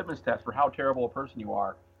great litmus test for how terrible a person you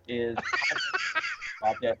are. Is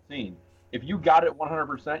about that scene. If you got it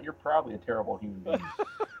 100%, you're probably a terrible human being.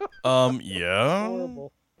 Yeah.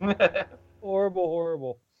 Horrible.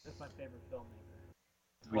 Horrible. That's my favorite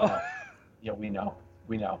filmmaker. We know. Yeah,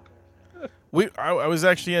 we know. I was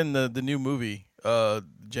actually in the new movie,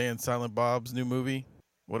 Jay and Silent Bob's new movie,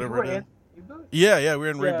 whatever it is. Yeah, we're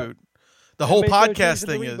in Reboot. The whole podcast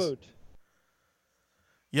thing is.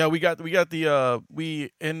 Yeah, we got the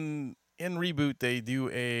in Reboot they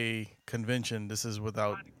do a convention. This is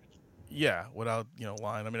without line.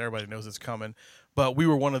 I mean, everybody knows it's coming, but we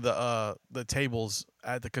were one of the tables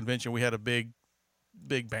at the convention. We had a big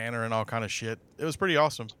banner and all kind of shit. It was pretty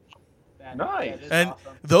awesome. Nice. And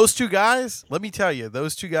awesome. those two guys, let me tell you,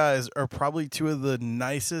 those two guys are probably two of the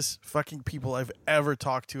nicest fucking people I've ever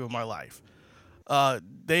talked to in my life.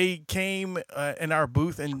 They came in our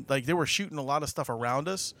booth and like they were shooting a lot of stuff around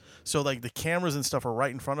us. So like the cameras and stuff are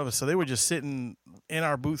right in front of us. So they were just sitting in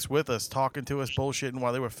our booths with us, talking to us, bullshitting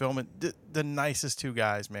while they were filming. The nicest two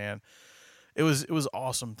guys, man. It was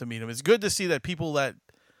awesome to meet them. It's good to see that people that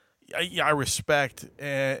I respect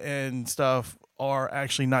and stuff are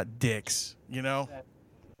actually not dicks, you know?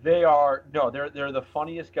 They are they're the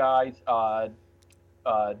funniest guys.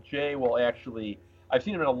 Jay will actually. I've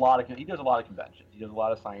seen him in he does a lot of conventions. He does a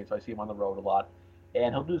lot of science. So I see him on the road a lot,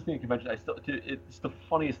 and he'll do this thing at conventions. It's the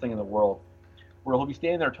funniest thing in the world, where he'll be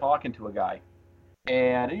standing there talking to a guy,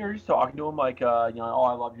 and you're just talking to him like, I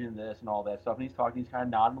love you and this and all that stuff. And he's talking, he's kind of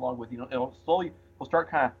nodding along with you. And slowly he'll start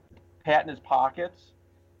kind of patting his pockets,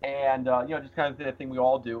 and just kind of that thing we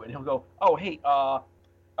all do. And he'll go, oh hey, you got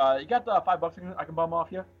the $5 I can bum off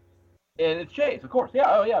you? And it's Jay's, of course. Yeah,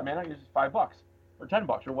 oh yeah, man, I can just $5 or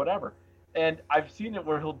 $10 or whatever. And I've seen it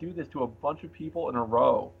where he'll do this to a bunch of people in a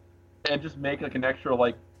row and just make like an extra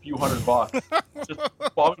like few $100, just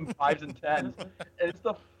bumming 5s and 10s. And it's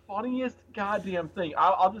the funniest goddamn thing.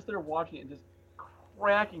 I'll just sit there watching it and just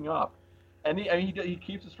cracking up. And he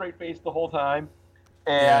keeps a straight face the whole time.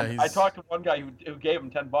 And I talked to one guy who gave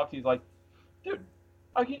him $10. He's like, dude,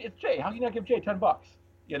 it's Jay. How can you not give Jay $10?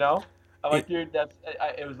 You know? I'm like, dude,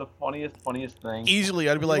 it was the funniest thing. Easily,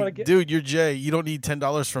 I'd be like, dude, you're Jay. You don't need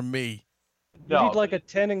 $10 from me. You need like a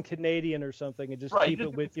 10 in Canadian or something and just keep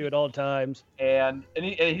it with you at all times. And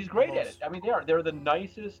he's great at it. I mean, they're the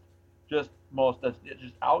nicest, just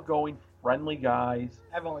outgoing, friendly guys.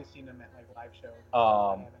 I've only seen them at like live shows.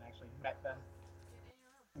 I haven't actually met them.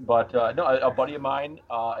 But no, a buddy of mine,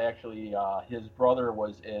 actually, his brother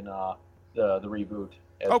was in the Reboot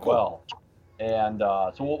as well. And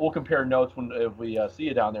so we'll compare notes if we see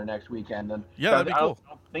you down there next weekend. And that'd be cool. I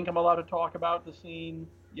don't think I'm allowed to talk about the scene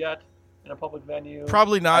yet in a public venue.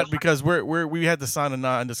 Probably not, because we had to sign a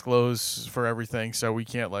non-disclose for everything, so we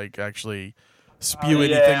can't like actually spew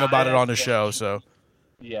Yeah, anything about it I on the show. So,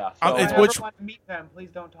 Yeah. Um, So, it's If I which- ever want to meet them, please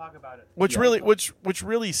don't talk about it. which Yeah. really, which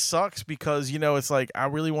really sucks because it's like I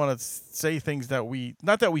really want to say things that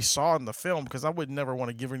not that we saw in the film because I would never want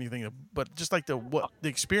to give anything, but just like the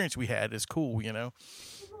experience we had is cool.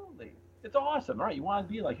 absolutely. It's awesome, right? You want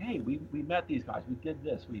to be like, hey, we met these guys. We did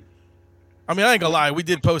this. I mean, I ain't gonna lie, we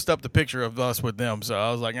did post up the picture of us with them, so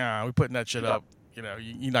I was like, we putting that shit up.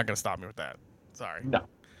 You're not gonna stop me with that. Sorry. No.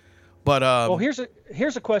 But Well, here's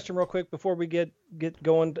a question real quick before we get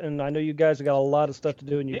going, and I know you guys have got a lot of stuff to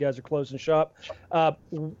do, and you guys are closing shop.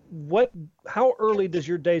 How early does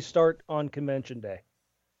your day start on convention day?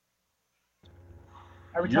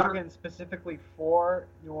 Are we You're- talking specifically for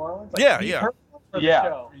New Orleans? Yeah, me yeah. personally or the Yeah,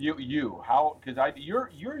 show? you. How? Because you're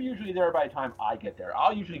usually there by the time I get there.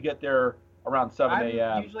 I'll usually get there around 7 I'm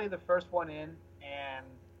a.m. usually the first one in and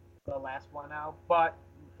the last one out. But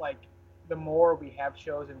like, the more we have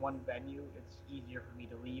shows in one venue, it's easier for me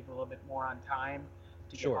to leave a little bit more on time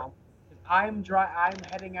to Sure. get home. 'Cause I'm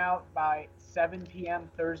heading out by 7 p.m.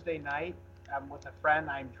 Thursday night. I'm with a friend.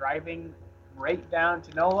 I'm driving right down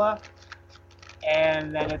to NOLA,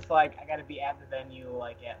 and then it's like I got to be at the venue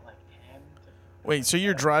at 10. wait, so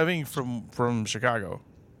you're driving from Chicago?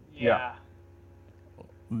 Yeah.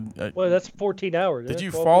 Well, that's 14 hours. Did isn't it?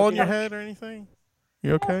 you 12, fall on 14 your hours? head or anything?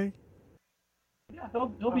 You okay? Yeah,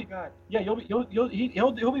 he'll Oh be. God. Yeah,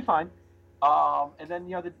 he'll be fine. And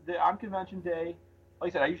then on convention day, like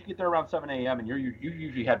I said, I usually get there around 7 a.m. and you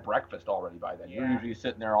usually had breakfast already by then. You're Yeah. usually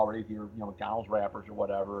sitting there already with your McDonald's wrappers or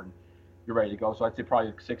whatever, and you're ready to go. So I'd say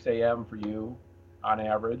probably 6 a.m. for you, on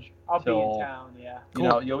average. I'll be till, in town. Yeah.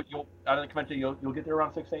 You'll out of the convention you'll get there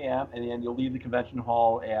around 6 a.m. and then you'll leave the convention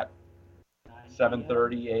hall at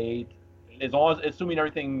 7:30, 8. As long as assuming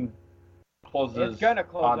everything closes It's gonna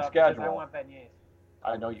close on up because schedule. I want beignets.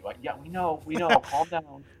 I know you. Yeah, we know. Calm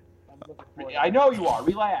down. I'm looking forward I to know you are.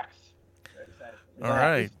 Relax. Very excited. All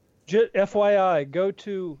right.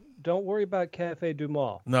 FYI, don't worry about Cafe Du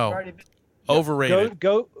Mall. No, Already been- overrated.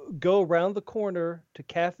 Go around the corner to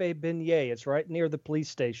Cafe Beignet. It's right near the police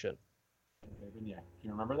station. Yeah. Can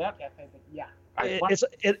you remember that? Cafe, but yeah.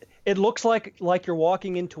 It looks like you're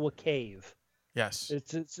walking into a cave. Yes.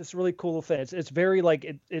 It's really cool thing. It's very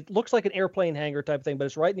it looks like an airplane hangar type thing, but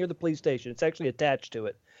it's right near the police station. It's actually attached to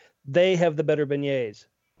it. They have the better beignets.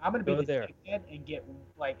 I'm gonna be Go the there. kid and get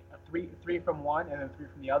a three from one and then 3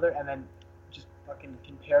 from the other, and then just fucking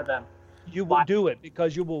compare them. You will do it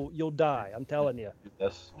because you'll die. I'm telling you.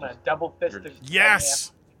 This. I'm gonna double fist you're the just-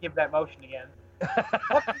 Yes. give that motion again.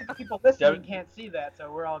 Luckily, the people listening can't see that,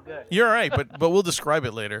 so we're all good. You're all right, but we'll describe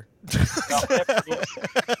it later.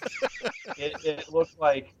 It looked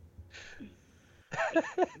like.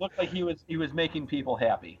 It looked like he was making people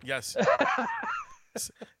happy. Yes.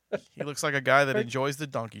 He looks like a guy that enjoys the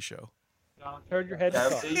donkey show. Turn your head. Yeah,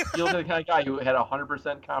 to he was the kind of guy who had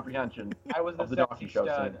 100% comprehension. I was the Of the sexy donkey show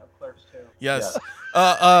stud scene. of Clerks too. Yes.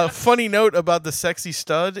 Funny note about the sexy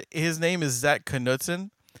stud. His name is Zach Knudsen,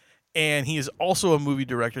 and he is also a movie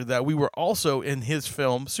director that we were also in his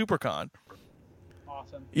film Supercon.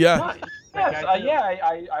 Awesome. Yeah. Yes, I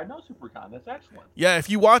know SuperCon. That's excellent. Yeah, if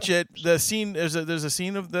you watch it, the scene there's a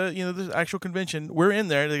scene of the actual convention. We're in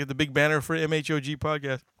there. They got the big banner for MHOG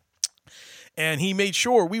podcast, and he made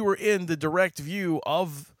sure we were in the direct view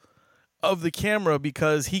of the camera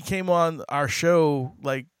because he came on our show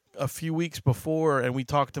like a few weeks before, and we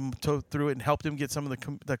talked him through it and helped him get some of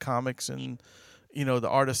the comics and the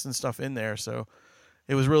artists and stuff in there. So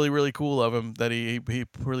it was really really cool of him that he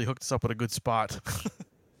really hooked us up with a good spot.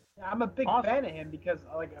 I'm a big Awesome. fan of him because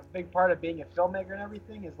a big part of being a filmmaker and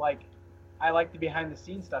everything is I like the behind the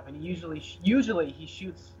scenes stuff, and usually he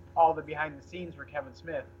shoots all the behind the scenes for Kevin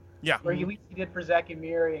Smith. Yeah. Where he did for Zack and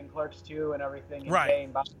Miri and Clerks 2 and everything, and Right. Jay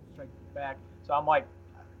and Bob Strike Back. So I'm like,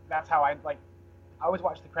 that's how I always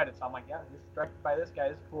watch the credits. So I'm like, yeah, this is directed by this guy.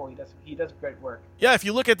 This is cool. He does great work. Yeah, if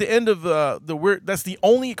you look at the end of that's the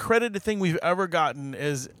only credited thing we've ever gotten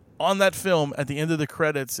is on that film. At the end of the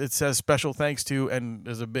credits, it says special thanks to, and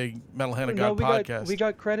there's a big Metal Hand of God podcast. we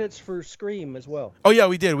got credits for Scream as well. Oh yeah,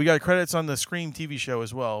 we did. We got credits on the Scream TV show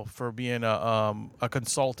as well for being a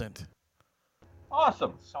consultant.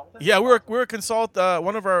 Awesome. Consultant? Yeah, we're a consult.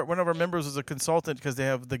 One of our members was a consultant because they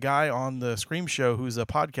have the guy on the Scream show who's a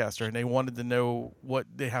podcaster, and they wanted to know what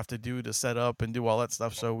they have to do to set up and do all that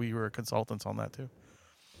stuff. So we were consultants on that too.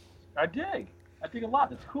 I dig a lot.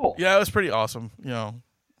 That's cool. Yeah, it was pretty awesome.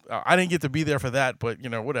 I didn't get to be there for that, but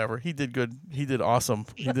whatever. He did good. He did awesome.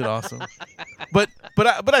 He did awesome. but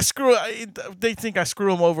I screw. They think I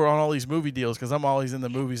screw them over on all these movie deals because I'm always in the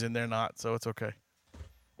movies and they're not. So it's okay.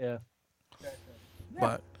 Yeah.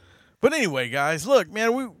 But anyway, guys, look,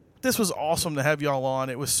 man, this was awesome to have y'all on.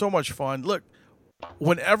 It was so much fun. Look,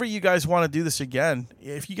 whenever you guys want to do this again,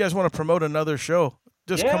 if you guys want to promote another show,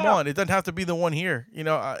 just come on. It doesn't have to be the one here. You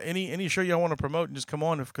know, any show y'all want to promote, just come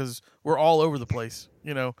on because we're all over the place.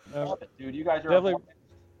 You know, dude, you guys are Definitely.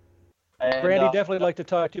 and, Randy definitely like to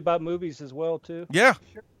talk to you about movies as well too. Yeah.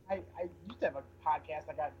 Sure. I used to have a podcast.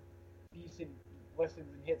 I got decent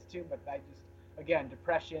listens and hits too, but I just, again,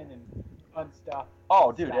 depression and fun stuff.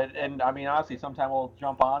 Oh, dude, and I mean, honestly, sometime we'll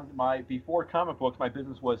jump on. Before comic books, my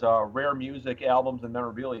business was rare music, albums, and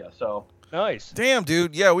memorabilia. So nice. Damn,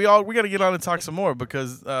 dude. Yeah, we got to get on and talk some more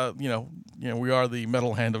because you know, we are the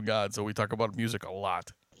metal hand of God, so we talk about music a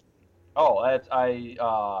lot. Oh, I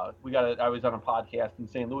was on a podcast in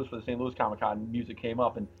St. Louis for the St. Louis Comic-Con. Music came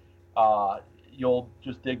up, and you'll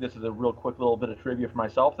just dig this as a real quick little bit of trivia for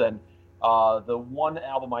myself. Then, the one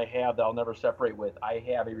album I have that I'll never separate with, I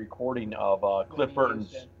have a recording of Cliff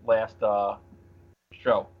Burton's last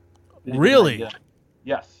show. Really?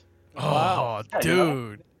 Yes. Oh,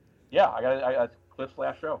 dude. Yeah, I got Cliff's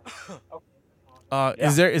last show.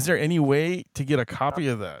 Is there any way to get a copy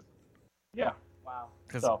of that? Yeah. Wow.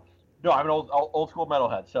 So, no, I'm an old school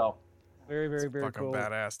metalhead. So. Very, very, very fucking cool.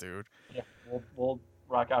 badass, dude. Yeah, we'll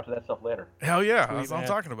rock out to that stuff later. Hell yeah, Sweet, that's what I'm man.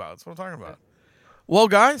 talking about. That's what I'm talking about. Well,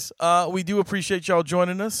 guys, we do appreciate y'all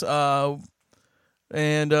joining us.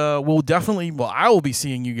 And we'll definitely, well, I will be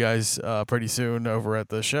seeing you guys pretty soon over at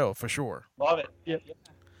the show for sure. Love it. Yep.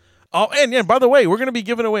 Oh, and by the way, we're going to be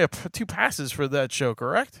giving away 2 passes for that show,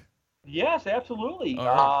 correct? Yes, absolutely. All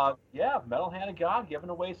right. Yeah, Metal Hand of God giving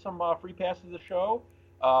away some free passes to the show.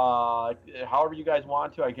 However you guys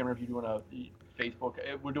want to. I can't remember if you're doing a Facebook.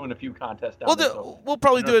 We're doing a few contests down there. We'll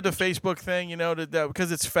probably do it the Facebook thing,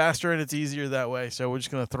 because it's faster and it's easier that way. So we're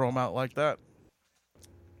just going to throw them out like that.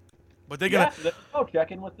 But they're going to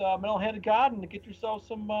check in with Metal Hand of God and get yourself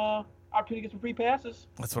some opportunity to get some free passes.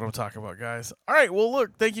 That's what I'm talking about, guys. All right, well,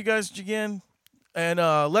 look, thank you guys again. And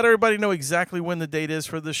let everybody know exactly when the date is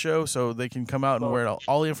for the show so they can come out and wear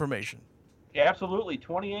all the information. Yeah, absolutely.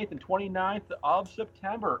 28th and 29th of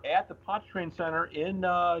September at the Pontchartrain Center in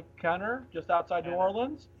Kenner, just outside New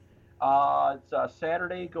Orleans. It's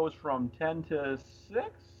Saturday, goes from 10 to 6.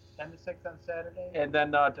 10 to 6 on Saturday. And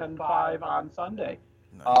then 10 to 5 on Sunday.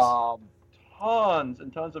 Nice. Tons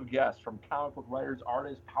and tons of guests from comic book writers,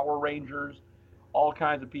 artists, Power Rangers, all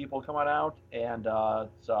kinds of people coming out. And I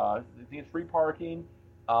think it's free parking.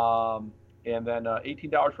 And then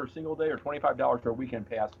 $18 for a single day or $25 for a weekend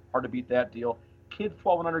pass. Hard to beat that deal. Kids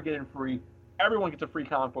 12 and under get in free. Everyone gets a free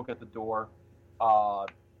comic book at the door.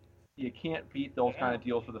 You can't beat those kind of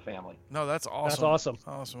deals for the family. No, that's awesome. That's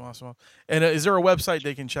awesome. Awesome. And is there a website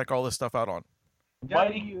they can check all this stuff out on?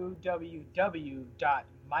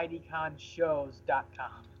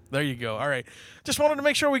 www.mightyconshows.com. There you go. All right. Just wanted to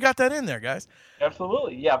make sure we got that in there, guys.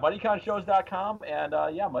 Absolutely. Yeah, MightyConShows.com and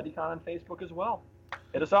MightyCon on Facebook as well.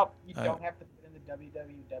 Hit us up. You don't have to put in the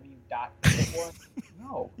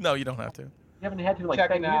www. No, you don't have to. You haven't had to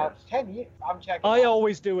checking 10 out. years. 10 years. I'm checking. I out.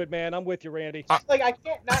 always do it, man. I'm with you, Randy. I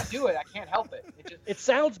can't not do it. I can't help it. It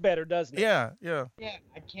sounds better, doesn't it? Yeah. Yeah,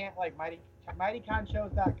 I can't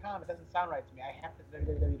MightyConshows.com. It doesn't sound right to me. I have to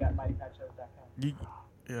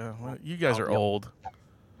www.mightyconshows.com. You guys are old.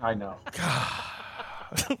 I know.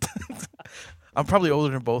 God. I'm probably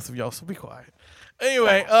older than both of y'all, so be quiet.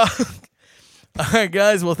 Anyway, all right,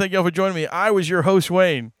 guys. Well, thank y'all for joining me. I was your host,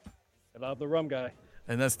 Wayne. And I'm the rum guy.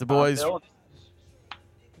 And that's the boys.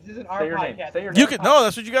 This isn't our podcast. Say your You name. can. No,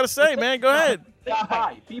 that's what you got to say, man. Go ahead. Say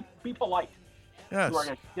hi. Be polite. Yes. You are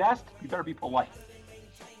a guest. You better be polite.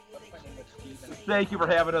 Thank you for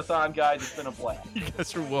having us on, guys. It's been a blast. You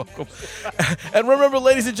guys are welcome. And remember,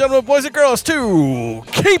 ladies and gentlemen, boys and girls, to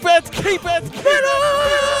keep it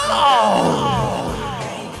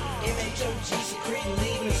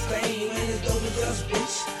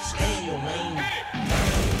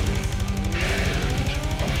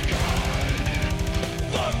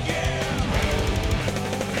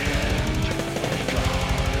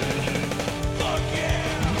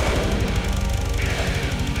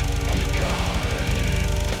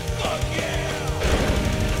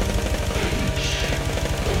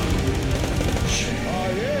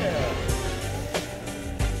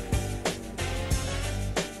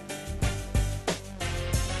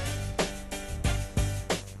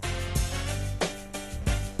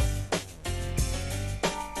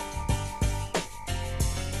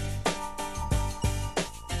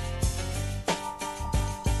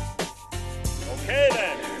Okay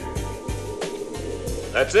then.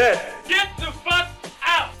 That's it.